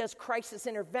Christianity. He does crisis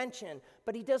intervention,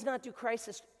 but he does not do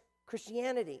crisis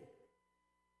Christianity.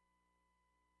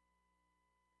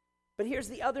 But here's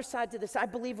the other side to this. I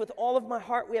believe with all of my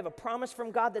heart we have a promise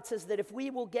from God that says that if we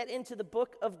will get into the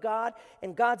book of God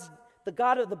and the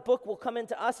God of the book will come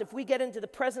into us. If we get into the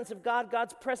presence of God,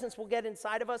 God's presence will get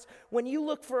inside of us. When you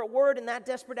look for a word in that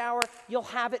desperate hour, you'll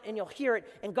have it and you'll hear it,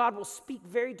 and God will speak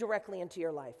very directly into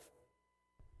your life.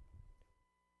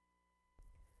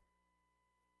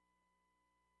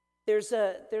 There's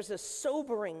a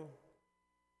sobering.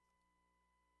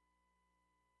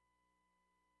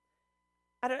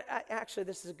 Actually,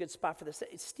 this is a good spot for this.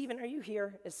 Stephen, are you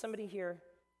here? Is somebody here?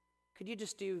 Could you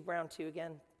just do round 2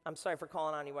 again? I'm sorry for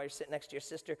calling on you while you're sitting next to your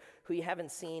sister, who you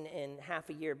haven't seen in half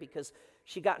a year because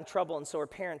she got in trouble, and so her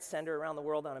parents sent her around the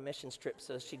world on a missions trip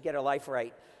so she'd get her life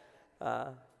right.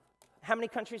 How many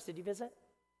countries did you visit?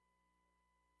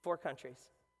 4 countries.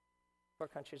 4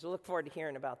 countries. We'll look forward to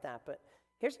hearing about that. But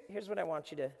here's what I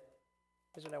want you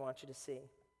to see.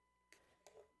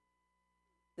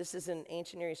 This is an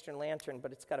ancient Near Eastern lantern,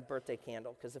 but it's got a birthday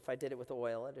candle, because if I did it with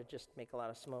oil, it'd just make a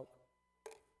lot of smoke.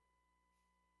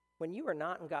 When you are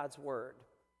not in God's word,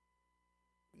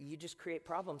 you just create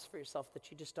problems for yourself that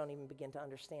you just don't even begin to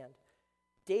understand.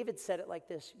 David said it like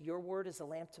this: your word is a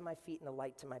lamp to my feet and a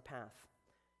light to my path.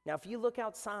 Now, if you look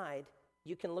outside,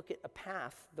 you can look at a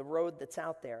path, the road that's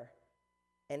out there,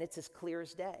 and it's as clear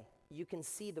as day. You can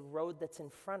see the road that's in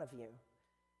front of you.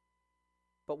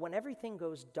 But when everything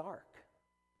goes dark,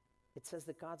 it says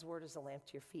that God's word is a lamp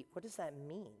to your feet. What does that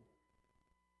mean?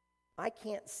 I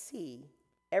can't see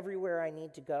everywhere I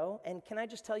need to go. And can I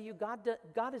just tell you,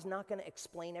 God is not going to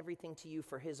explain everything to you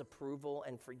for his approval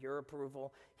and for your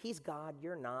approval. He's God,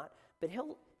 you're not. But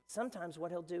sometimes what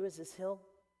he'll do is he'll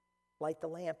light the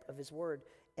lamp of his word,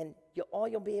 and all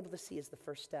you'll be able to see is the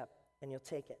first step, and you'll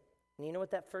take it. And you know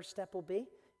what that first step will be?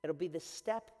 It'll be the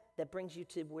step that brings you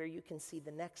to where you can see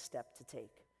the next step to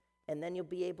take. And then you'll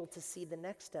be able to see the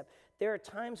next step. There are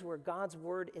times where God's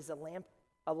word is a lamp,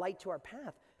 a light to our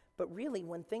path. But really,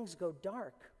 when things go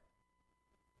dark,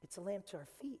 it's a lamp to our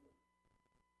feet.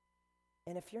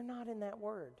 And if you're not in that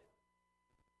word,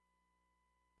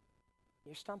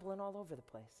 you're stumbling all over the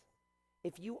place.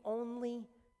 If you only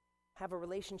have a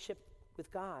relationship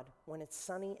with God when it's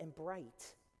sunny and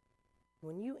bright,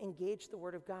 when you engage the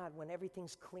word of God, when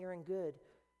everything's clear and good,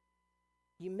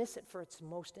 you miss it for its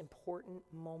most important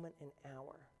moment and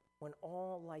hour, when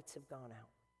all lights have gone out.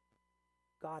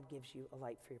 God gives you a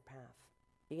light for your path.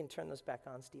 You can turn those back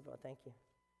on, Steve-O. Thank you.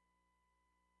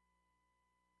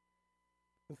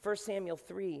 In 1 Samuel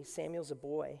 3, Samuel's a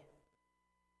boy,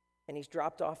 and he's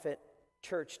dropped off at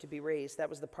church to be raised. That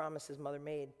was the promise his mother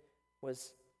made,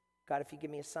 was, God, if you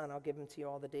give me a son, I'll give him to you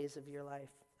all the days of your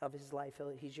life, of his life.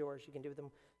 He's yours. You can do with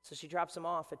him. So she drops him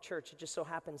off at church. It just so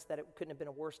happens that it couldn't have been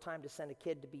a worse time to send a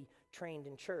kid to be trained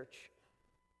in church,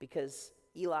 because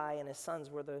Eli and his sons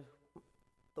were the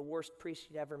worst priests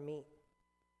you'd ever meet.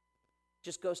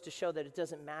 Just goes to show that it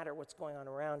doesn't matter what's going on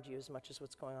around you as much as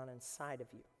what's going on inside of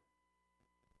you.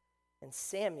 And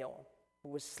Samuel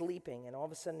was sleeping, and all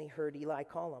of a sudden he heard Eli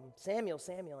call him. Samuel,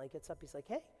 Samuel. He gets up. He's like,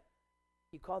 hey,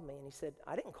 you called me. And he said,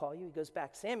 I didn't call you. He goes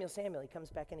back, Samuel, Samuel. He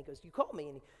comes back in. He goes, you called me.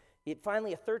 And it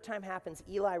finally, a third time happens.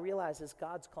 Eli realizes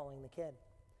God's calling the kid.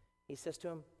 He says to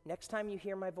him, next time you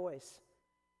hear my voice,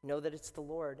 know that it's the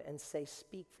Lord, and say,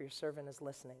 speak, for your servant is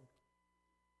listening.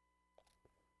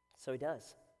 So he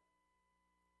does.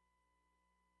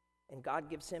 And God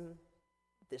gives him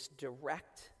this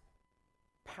direct,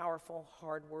 powerful,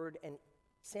 hard word, and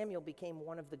Samuel became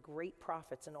one of the great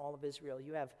prophets in all of Israel.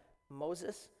 You have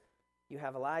Moses, you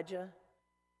have Elijah,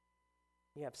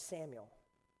 you have Samuel.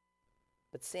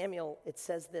 But Samuel, it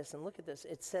says this, and look at this.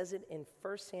 It says it in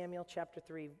 1 Samuel chapter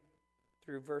 3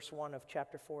 through verse 1 of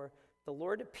chapter 4. The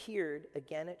Lord appeared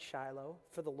again at Shiloh,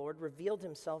 for the Lord revealed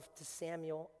himself to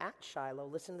Samuel at Shiloh.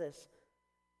 Listen to this,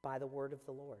 by the word of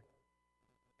the Lord.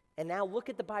 And now look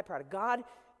at the byproduct. God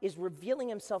is revealing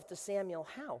himself to Samuel.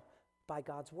 How? By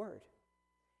God's word.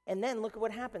 And then look at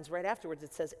what happens right afterwards.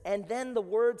 It says, and then the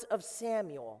words of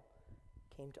Samuel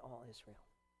came to all Israel.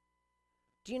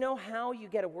 Do you know how you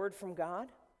get a word from God?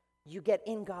 You get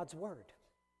in God's word.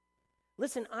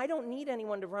 Listen, I don't need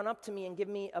anyone to run up to me and give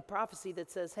me a prophecy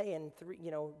that says, hey, and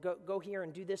go here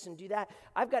and do this and do that.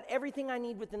 I've got everything I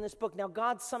need within this book. Now,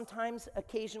 God sometimes,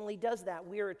 occasionally does that.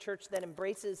 We are a church that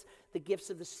embraces the gifts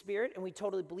of the Spirit, and we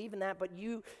totally believe in that. But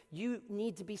you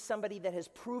need to be somebody that has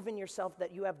proven yourself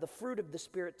that you have the fruit of the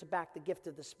Spirit to back the gift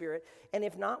of the Spirit. And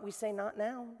if not, we say not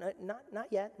now, not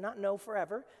yet, not no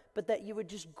forever, but that you would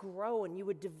just grow and you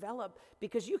would develop,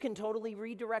 because you can totally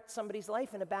redirect somebody's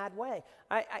life in a bad way.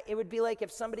 It would be like like if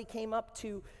somebody came up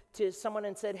to someone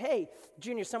and said, hey,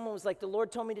 Junior, someone was like, the Lord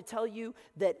told me to tell you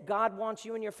that God wants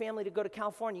you and your family to go to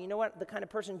California. You know what the kind of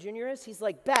person Junior is? He's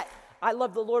like, bet. I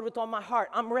love the Lord with all my heart.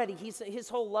 I'm ready. His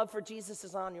whole love for Jesus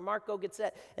is on your mark, go get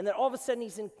set. And then all of a sudden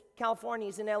he's in California,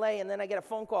 he's in LA, and then I get a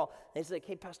phone call. And he's like,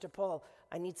 hey, Pastor Paul,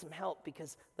 I need some help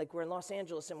because like we're in Los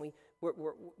Angeles and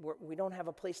we don't have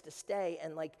a place to stay.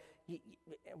 And like,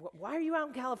 why are you out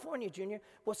in California, Junior?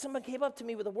 Well, someone came up to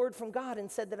me with a word from God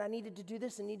and said that I needed to do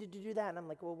this and needed to do that. And I'm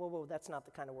like, whoa, that's not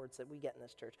the kind of words that we get in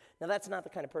this church. Now, that's not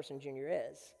the kind of person Junior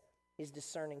is. He's a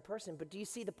discerning person. But do you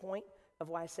see the point of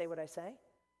why I say what I say?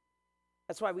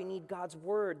 That's why we need God's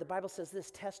word. The Bible says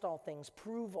this, test all things,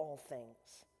 prove all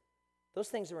things. Those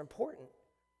things are important.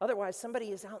 Otherwise,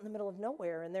 somebody is out in the middle of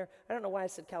nowhere, and I don't know why I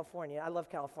said California. I love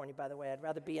California, by the way. I'd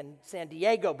rather be in San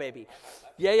Diego, baby.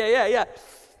 Yeah.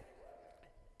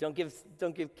 Don't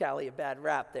give Cali a bad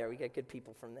rap there. We got good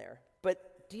people from there.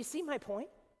 But do you see my point?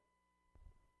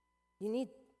 You need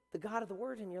the God of the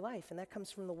word in your life, and that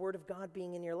comes from the word of God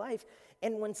being in your life.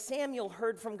 And when Samuel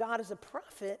heard from God as a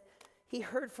prophet, he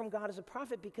heard from God as a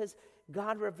prophet because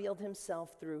God revealed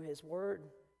himself through his word.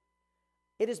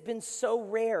 It has been so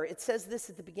rare. It says this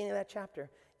at the beginning of that chapter.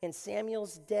 In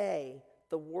Samuel's day,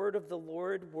 the word of the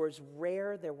Lord was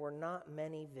rare. There were not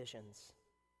many visions.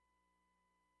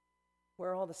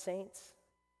 Where are all the saints?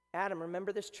 Adam,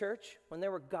 remember this church? When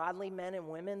there were godly men and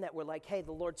women that were like, hey,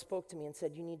 the Lord spoke to me and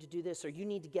said, you need to do this, or you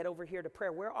need to get over here to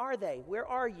prayer. Where are they? Where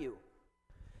are you?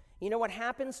 You know what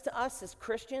happens to us as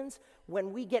Christians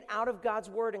when we get out of God's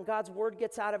word and God's word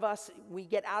gets out of us, we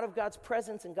get out of God's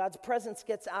presence and God's presence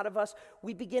gets out of us,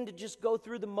 we begin to just go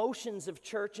through the motions of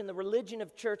church and the religion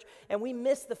of church, and we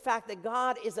miss the fact that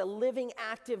God is a living,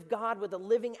 active God with a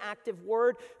living, active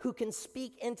word who can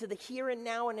speak into the here and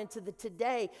now and into the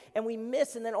today, and we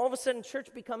miss, and then all of a sudden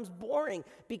church becomes boring,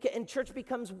 and church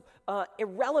becomes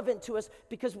irrelevant to us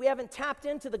because we haven't tapped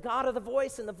into the God of the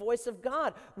voice and the voice of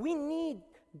God. We need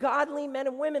godly men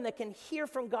and women that can hear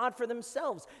from God for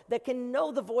themselves, that can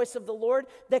know the voice of the Lord,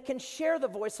 that can share the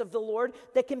voice of the Lord,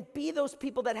 that can be those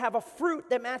people that have a fruit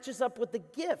that matches up with the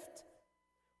gift.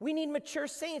 We need mature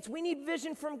saints. We need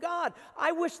vision from God.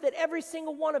 I wish that every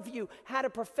single one of you had a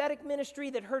prophetic ministry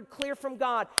that heard clear from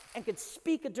God and could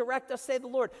speak a direct, thus say the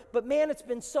Lord. But man, it's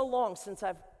been so long since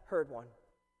I've heard one.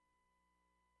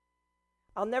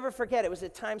 I'll never forget, it was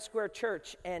at Times Square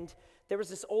Church, and there was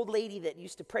this old lady that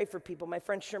used to pray for people. My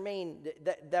friend Charmaine,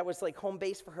 that was like home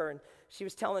base for her. And she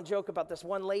was telling a joke about this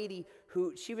one lady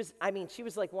who, she was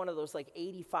like one of those like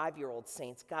 85-year-old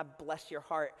saints. God bless your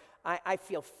heart. I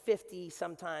feel 50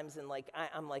 sometimes, and like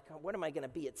I'm like, what am I going to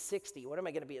be at 60? What am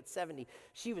I going to be at 70?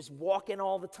 She was walking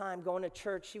all the time, going to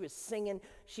church. She was singing.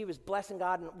 She was blessing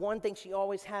God. And one thing she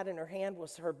always had in her hand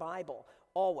was her Bible.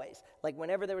 Always. Like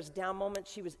whenever there was a down moment,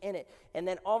 she was in it. And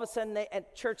then all of a sudden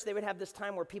at church, they would have this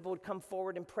time where people would come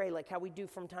forward and pray, like how we do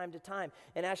from time to time.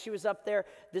 And as she was up there,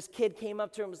 this kid came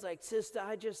up to her and was like, sister,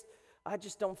 I just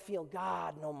don't feel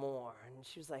God no more. And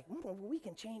she was like, well, we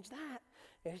can change that.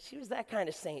 And she was that kind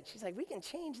of saint. She's like, we can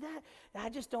change that. I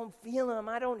just don't feel him.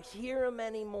 I don't hear him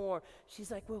anymore.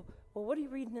 She's like, well, what are you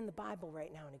reading in the Bible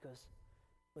right now? And he goes,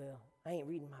 well, I ain't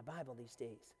reading my Bible these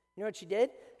days. You know what she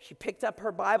did? She picked up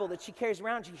her Bible that she carries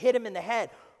around. She hit him in the head.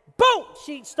 Boom!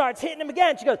 She starts hitting him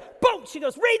again. She goes, boom! She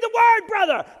goes, read the word,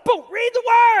 brother! Boom! Read the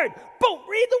word! Boom!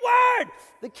 Read the word!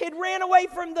 The kid ran away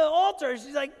from the altar.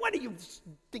 She's like, what do you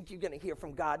think you're going to hear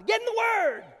from God? Get in the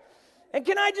word! And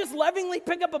can I just lovingly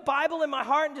pick up a Bible in my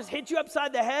heart and just hit you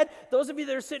upside the head? Those of you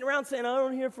that are sitting around saying, I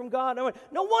don't hear from God. No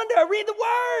wonder. Read the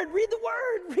word! Read the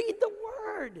word! Read the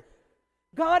word!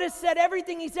 God has said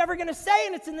everything he's ever going to say,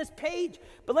 and it's in this page.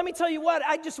 But let me tell you what,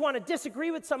 I just want to disagree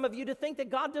with some of you to think that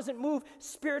God doesn't move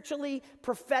spiritually,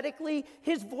 prophetically.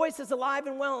 His voice is alive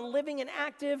and well and living and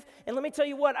active. And let me tell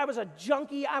you what, I was a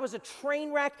junkie. I was a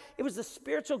train wreck. It was the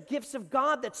spiritual gifts of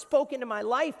God that spoke into my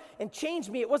life and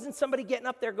changed me. It wasn't somebody getting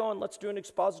up there going, let's do an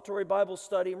expository Bible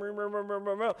study. It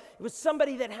was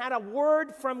somebody that had a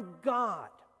word from God.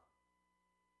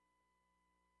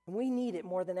 We need it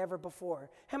more than ever before.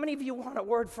 How many of you want a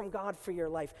word from God for your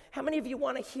life? How many of you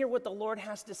want to hear what the Lord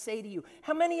has to say to you?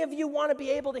 How many of you want to be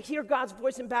able to hear God's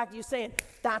voice and back to you saying,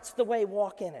 that's the way,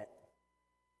 walk in it?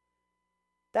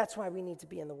 That's why we need to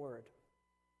be in the Word.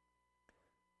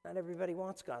 Not everybody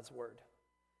wants God's Word.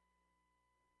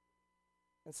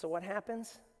 And so what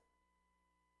happens?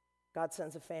 God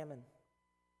sends a famine.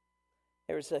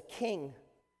 There's a king.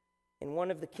 And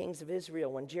one of the kings of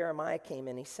Israel, when Jeremiah came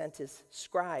in, he sent his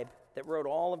scribe that wrote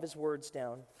all of his words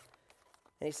down.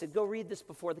 And he said, go read this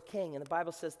before the king. And the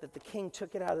Bible says that the king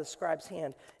took it out of the scribe's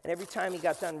hand. And every time he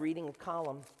got done reading a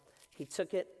column, he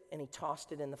took it and he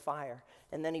tossed it in the fire.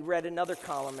 And then he read another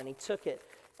column and he took it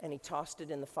and he tossed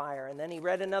it in the fire. And then he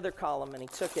read another column and he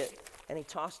took it and he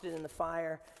tossed it in the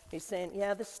fire. He's saying,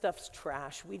 yeah, this stuff's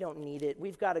trash. We don't need it.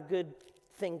 We've got a good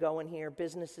thing going here.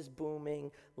 Business is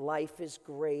booming. Life is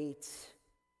great.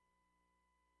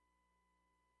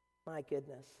 My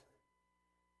goodness.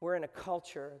 We're in a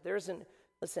culture.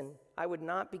 Listen, I would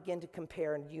not begin to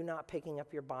compare you not picking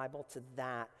up your Bible to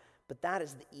that, but that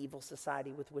is the evil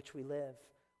society with which we live.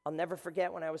 I'll never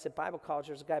forget when I was at Bible college,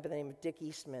 there was a guy by the name of Dick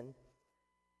Eastman,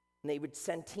 and they would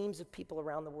send teams of people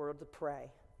around the world to pray,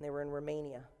 and they were in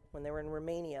Romania. When they were in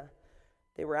Romania,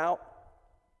 they were out,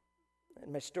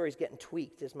 and my story's getting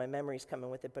tweaked as my memory's coming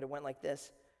with it, but it went like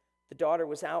this. The daughter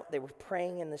was out, they were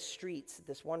praying in the streets at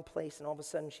this one place, and all of a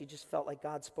sudden she just felt like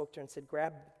God spoke to her and said,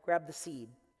 grab the seed.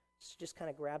 She just kind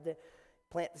of grabbed it,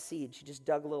 plant the seed. She just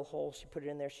dug a little hole, she put it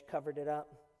in there, she covered it up.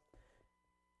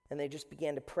 And they just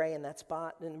began to pray in that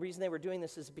spot. And the reason they were doing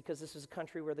this is because this is a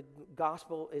country where the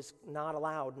gospel is not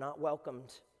allowed, not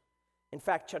welcomed. In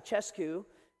fact, Ceausescu,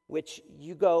 which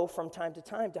you go from time to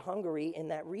time to Hungary in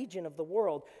that region of the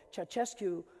world,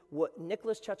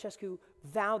 Nicholas Ceausescu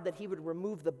vowed that he would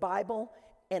remove the Bible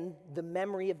and the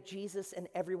memory of Jesus and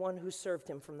everyone who served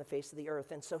him from the face of the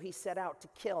earth. And so he set out to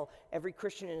kill every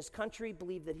Christian in his country,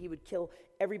 believed that he would kill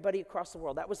everybody across the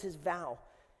world. That was his vow.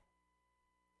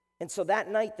 And so that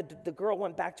night, the girl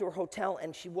went back to her hotel,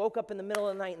 and she woke up in the middle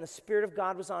of the night, and the Spirit of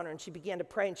God was on her, and she began to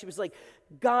pray, and she was like,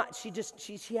 God,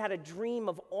 she had a dream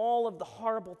of all of the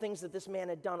horrible things that this man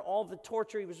had done, all of the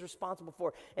torture he was responsible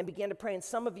for, and began to pray. And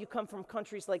some of you come from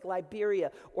countries like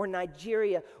Liberia or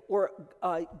Nigeria or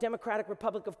Democratic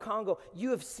Republic of Congo.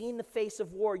 You have seen the face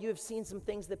of war. You have seen some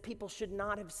things that people should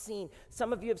not have seen.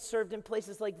 Some of you have served in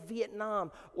places like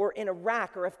Vietnam or in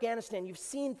Iraq or Afghanistan. You've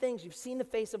seen things. You've seen the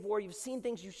face of war. You've seen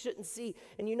things you shouldn't see,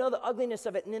 and you know the ugliness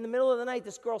of it. And in the middle of the night,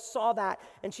 this girl saw that,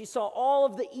 and she saw all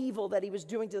of the evil that he was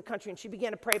doing to the country, and she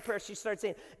began to pray prayers. She started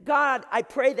saying, God, I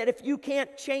pray that if you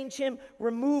can't change him,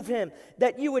 remove him,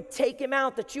 that you would take him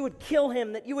out, that you would kill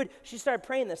him, she started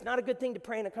praying this. Not a good thing to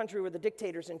pray in a country where the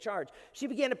dictator's in charge. She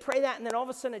began to pray that, and then all of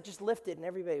a sudden it just lifted, and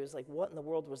everybody was like, what in the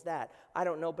world was that? I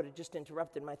don't know, but it just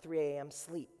interrupted my 3 a.m.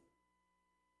 sleep.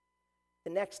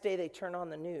 The next day they turn on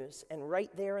the news, and right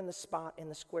there in the spot in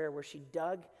the square where she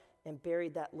dug and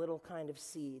buried that little kind of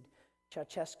seed,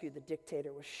 Ceausescu, the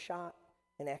dictator, was shot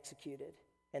and executed.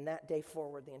 And that day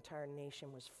forward, the entire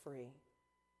nation was free.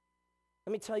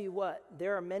 Let me tell you what,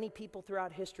 there are many people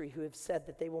throughout history who have said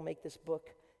that they will make this book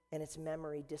and its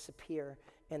memory disappear,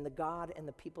 and the God and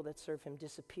the people that serve him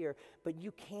disappear. But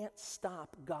you can't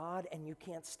stop God, and you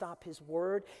can't stop his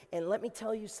word. And let me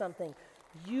tell you something,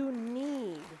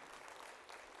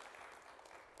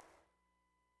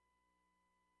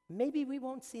 maybe we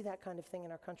won't see that kind of thing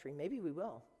in our country. Maybe we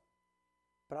will.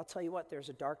 But I'll tell you what, there's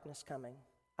a darkness coming.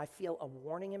 I feel a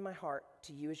warning in my heart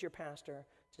to you as your pastor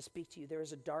to speak to you. There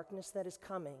is a darkness that is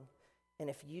coming, and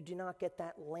if you do not get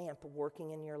that lamp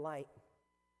working in your light,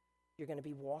 you're going to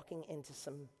be walking into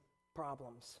some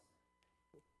problems.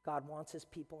 God wants his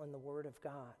people in the Word of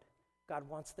God. God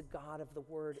wants the God of the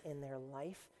Word in their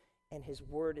life, and his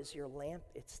Word is your lamp.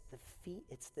 It's the feet.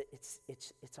 It's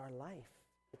our life.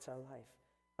 It's our life.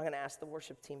 I'm going to ask the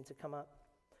worship team to come up.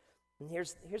 And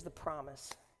here's the promise.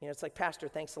 You know, it's like, Pastor,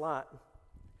 thanks a lot.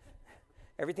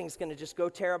 Everything's going to just go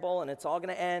terrible, and it's all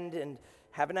going to end, and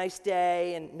have a nice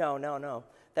day. And no.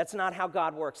 That's not how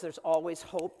God works. There's always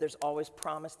hope. There's always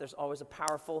promise. There's always a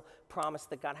powerful promise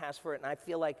that God has for it. And I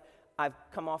feel like I've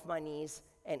come off my knees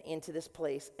and into this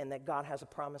place, and that God has a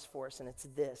promise for us, and it's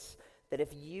this, that if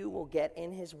you will get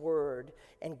in his word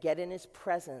and get in his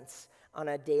presence on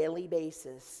a daily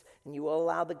basis, and you will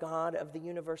allow the God of the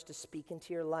universe to speak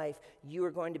into your life, you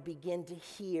are going to begin to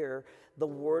hear the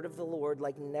word of the Lord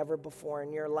like never before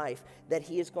in your life, that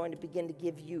he is going to begin to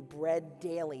give you bread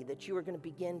daily, that you are going to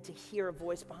begin to hear a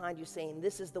voice behind you saying,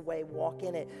 this is the way, walk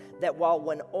in it, that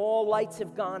when all lights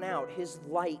have gone out, his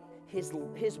light, his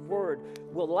word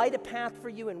will light a path for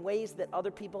you in ways that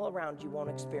other people around you won't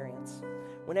experience.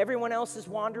 When everyone else is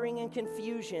wandering in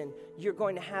confusion, you're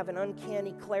going to have an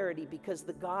uncanny clarity because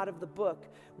the God of the book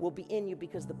will be in you,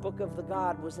 because the book of the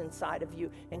God was inside of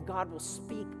you, and God will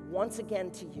speak once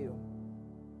again to you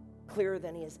clearer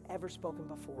than he has ever spoken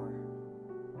before.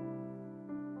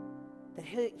 That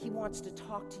he wants to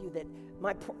talk to you, that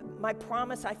my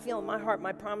promise, I feel in my heart,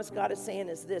 my promise God is saying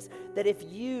is this, that if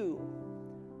you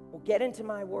will get into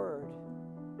my word,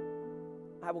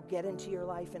 I will get into your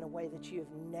life in a way that you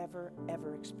have never,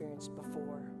 ever experienced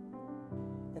before.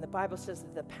 And the Bible says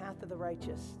that the path of the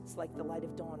righteous, it's like the light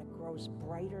of dawn. It grows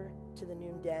brighter to the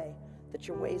noonday, that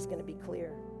your way is going to be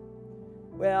clear.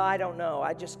 Well, I don't know.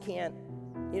 I just can't.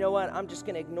 You know what? I'm just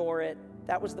going to ignore it.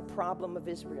 That was the problem of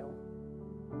Israel.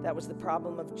 That was the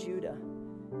problem of Judah.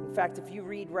 In fact, if you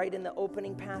read right in the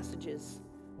opening passages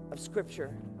of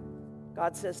Scripture,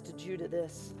 God says to Judah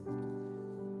this.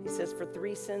 He says, for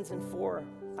 3 sins and 4,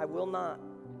 I will not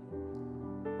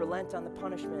relent on the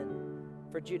punishment,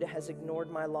 for Judah has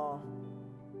ignored my law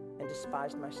and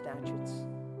despised my statutes.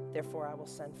 Therefore, I will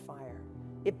send fire.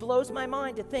 It blows my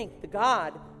mind to think the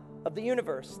God of the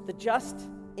universe, the just,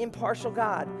 impartial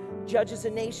God, judges a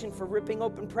nation for ripping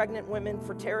open pregnant women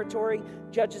for territory,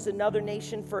 judges another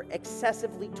nation for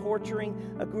excessively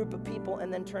torturing a group of people,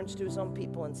 and then turns to his own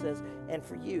people and says, and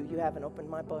for you, you haven't opened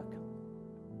my book.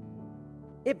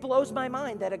 It blows my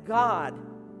mind that a God,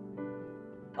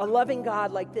 a loving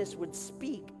God like this would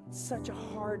speak such a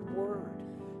hard word.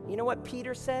 You know what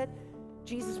Peter said?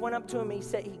 Jesus went up to him,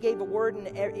 he gave a word,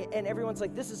 and everyone's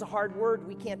like, this is a hard word,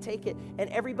 we can't take it.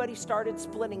 And everybody started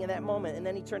splitting in that moment. And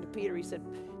then he turned to Peter, he said,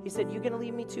 you going to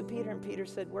leave me too, Peter? And Peter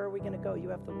said, where are we going to go? You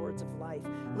have the words of life.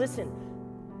 Listen,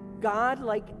 God,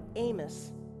 like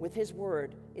Amos, with his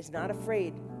word, is not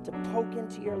afraid to poke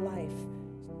into your life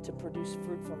to produce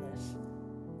fruitfulness.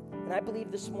 And I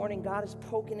believe this morning God is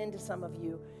poking into some of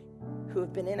you who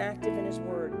have been inactive in his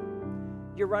word.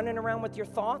 You're running around with your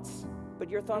thoughts, but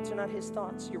your thoughts are not his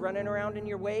thoughts. You're running around in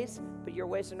your ways, but your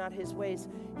ways are not his ways.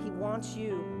 He wants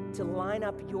you to line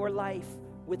up your life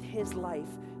with his life,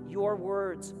 your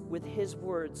words with his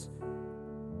words,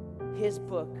 his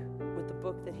book with the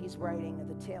book that he's writing, and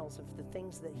the tales of the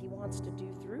things that he wants to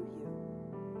do through you.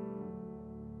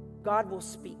 God will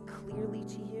speak clearly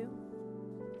to you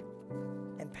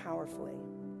and powerfully.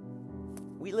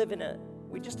 We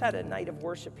just had a night of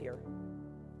worship here.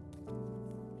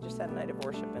 And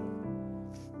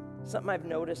something I've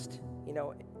noticed,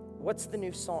 what's the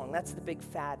new song? That's the big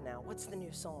fad now. What's the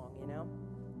new song,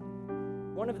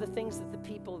 One of the things that the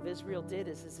people of Israel did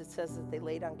is it says that they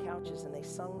laid on couches and they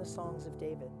sung the songs of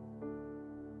David.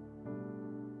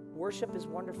 Worship is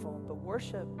wonderful, but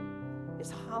worship is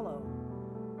hollow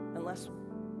unless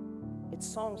it's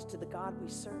songs to the God we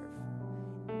serve.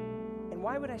 And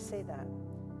why would I say that?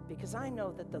 Because I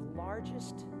know that the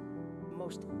largest,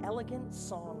 most elegant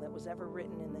song that was ever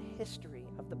written in the history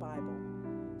of the Bible,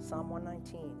 Psalm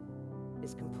 119,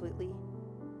 is completely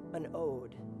an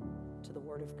ode to the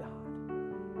Word of God.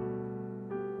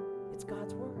 It's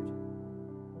God's Word.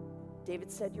 David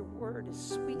said, your word is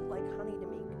sweet like honey to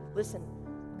me. Listen,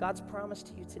 God's promise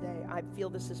to you today, I feel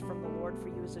this is from the Lord for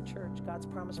you as a church. God's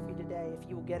promise for you today, if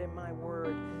you will get in my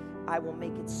word, I will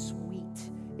make it sweet.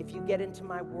 If you get into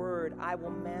my word, I will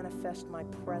manifest my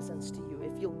presence to you.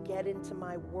 If you'll get into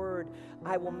my word,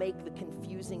 I will make the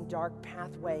confusing dark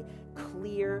pathway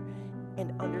clear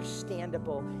and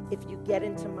understandable. If you get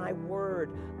into my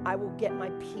word, I will get my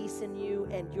peace in you,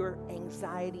 and your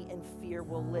anxiety and fear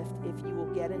will lift. If you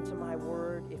will get into my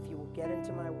word, if you will get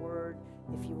into my word,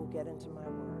 if you will get into my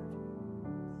word.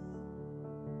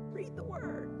 Read the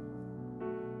word.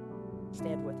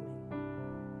 Stand with me.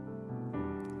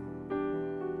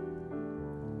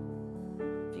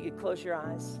 If you could close your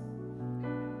eyes.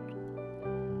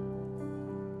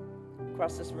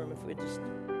 Across this room, if we would just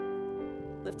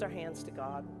lift our hands to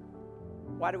God.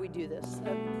 Why do we do this?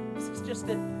 This is just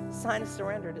a sign of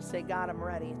surrender to say, God, I'm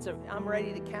ready. I'm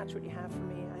ready to catch what you have for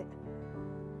me.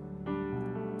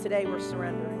 Today we're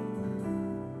surrendering.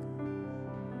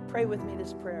 Pray with me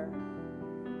this prayer.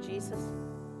 Jesus,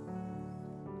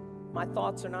 my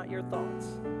thoughts are not your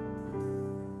thoughts.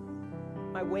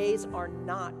 My ways are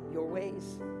not your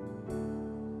ways.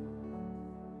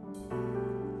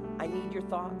 I need your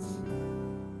thoughts.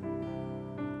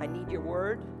 I need your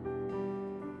word.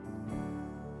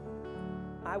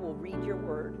 I will read your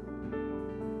word.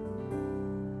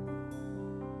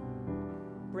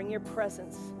 Bring your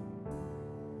presence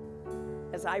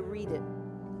as I read it.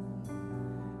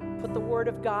 Put the word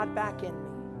of God back in me.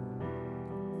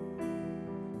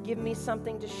 Give me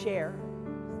something to share.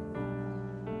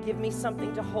 Give me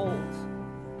something to hold.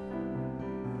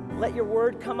 Let your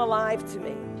word come alive to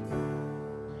me.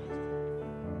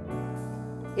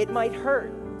 It might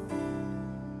hurt.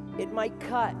 It might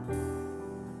cut.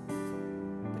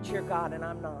 But you're God and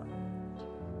I'm not.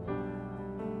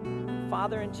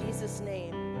 Father, in Jesus'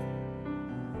 name,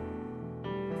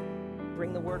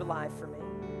 bring the word alive for me.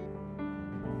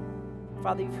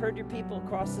 Father, you've heard your people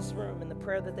across this room in the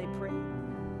prayer that they prayed.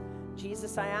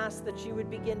 Jesus, I ask that you would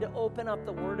begin to open up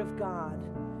the word of God,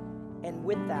 and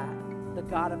with that, the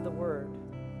God of the word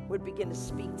would begin to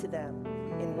speak to them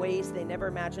in ways they never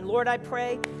imagined. Lord, I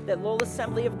pray that Lowell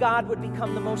Assembly of God would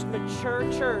become the most mature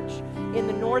church in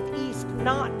the Northeast,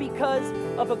 not because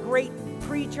of a great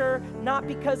preacher, not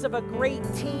because of a great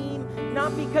team,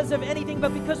 not because of anything,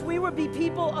 but because we would be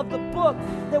people of the book,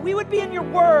 that we would be in your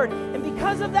word, and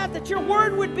because of that, that your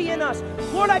word would be in us.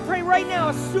 Lord, I pray right now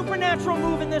a supernatural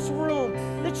move in this room,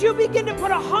 that you begin to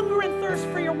put a hunger and thirst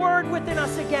for your word within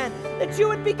us again, that you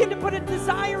would begin to put a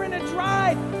desire and a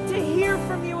drive to hear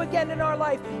from you again in our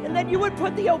life, and that you would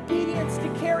put the obedience to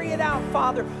carry it out,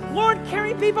 Father. Lord,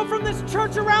 carry people from this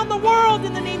church around the world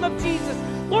in the name of Jesus.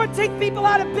 Lord, take people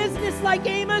out of business like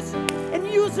Amos and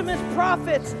use them as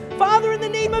prophets. Father, in the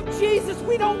name of Jesus,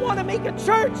 we don't want to make a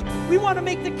church. We want to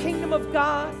make the kingdom of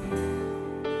God.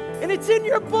 And it's in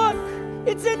your book.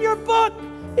 It's in your book.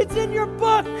 It's in your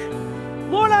book.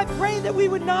 Lord, I pray that we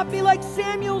would not be like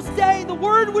Samuel's day. The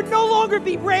word would no longer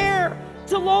be rare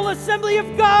to Lowell Assembly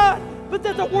of God, but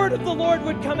that the word of the Lord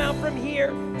would come out from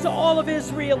here to all of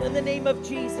Israel in the name of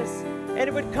Jesus. And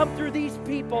it would come through these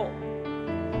people.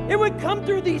 It would come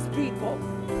through these people.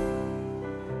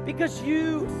 Because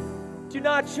you do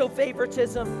not show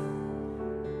favoritism.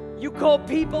 You call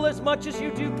people as much as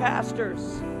you do pastors.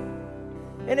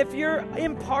 And if you're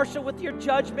impartial with your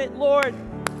judgment, Lord,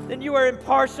 then you are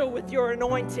impartial with your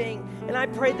anointing. And I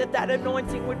pray that that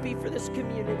anointing would be for this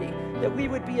community, that we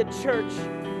would be a church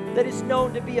that is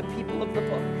known to be a people of the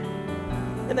book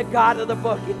and the God of the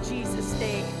book, in Jesus'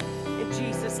 name. In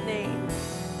Jesus' name.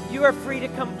 You are free to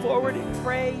come forward and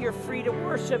pray. You're free to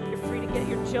worship. You're free to get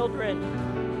your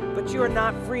children. But you are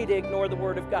not free to ignore the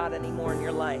word of God anymore in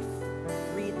your life.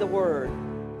 Read the word.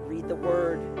 Read the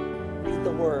word. Read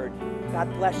the word. God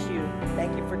bless you.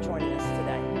 Thank you for joining us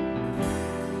today.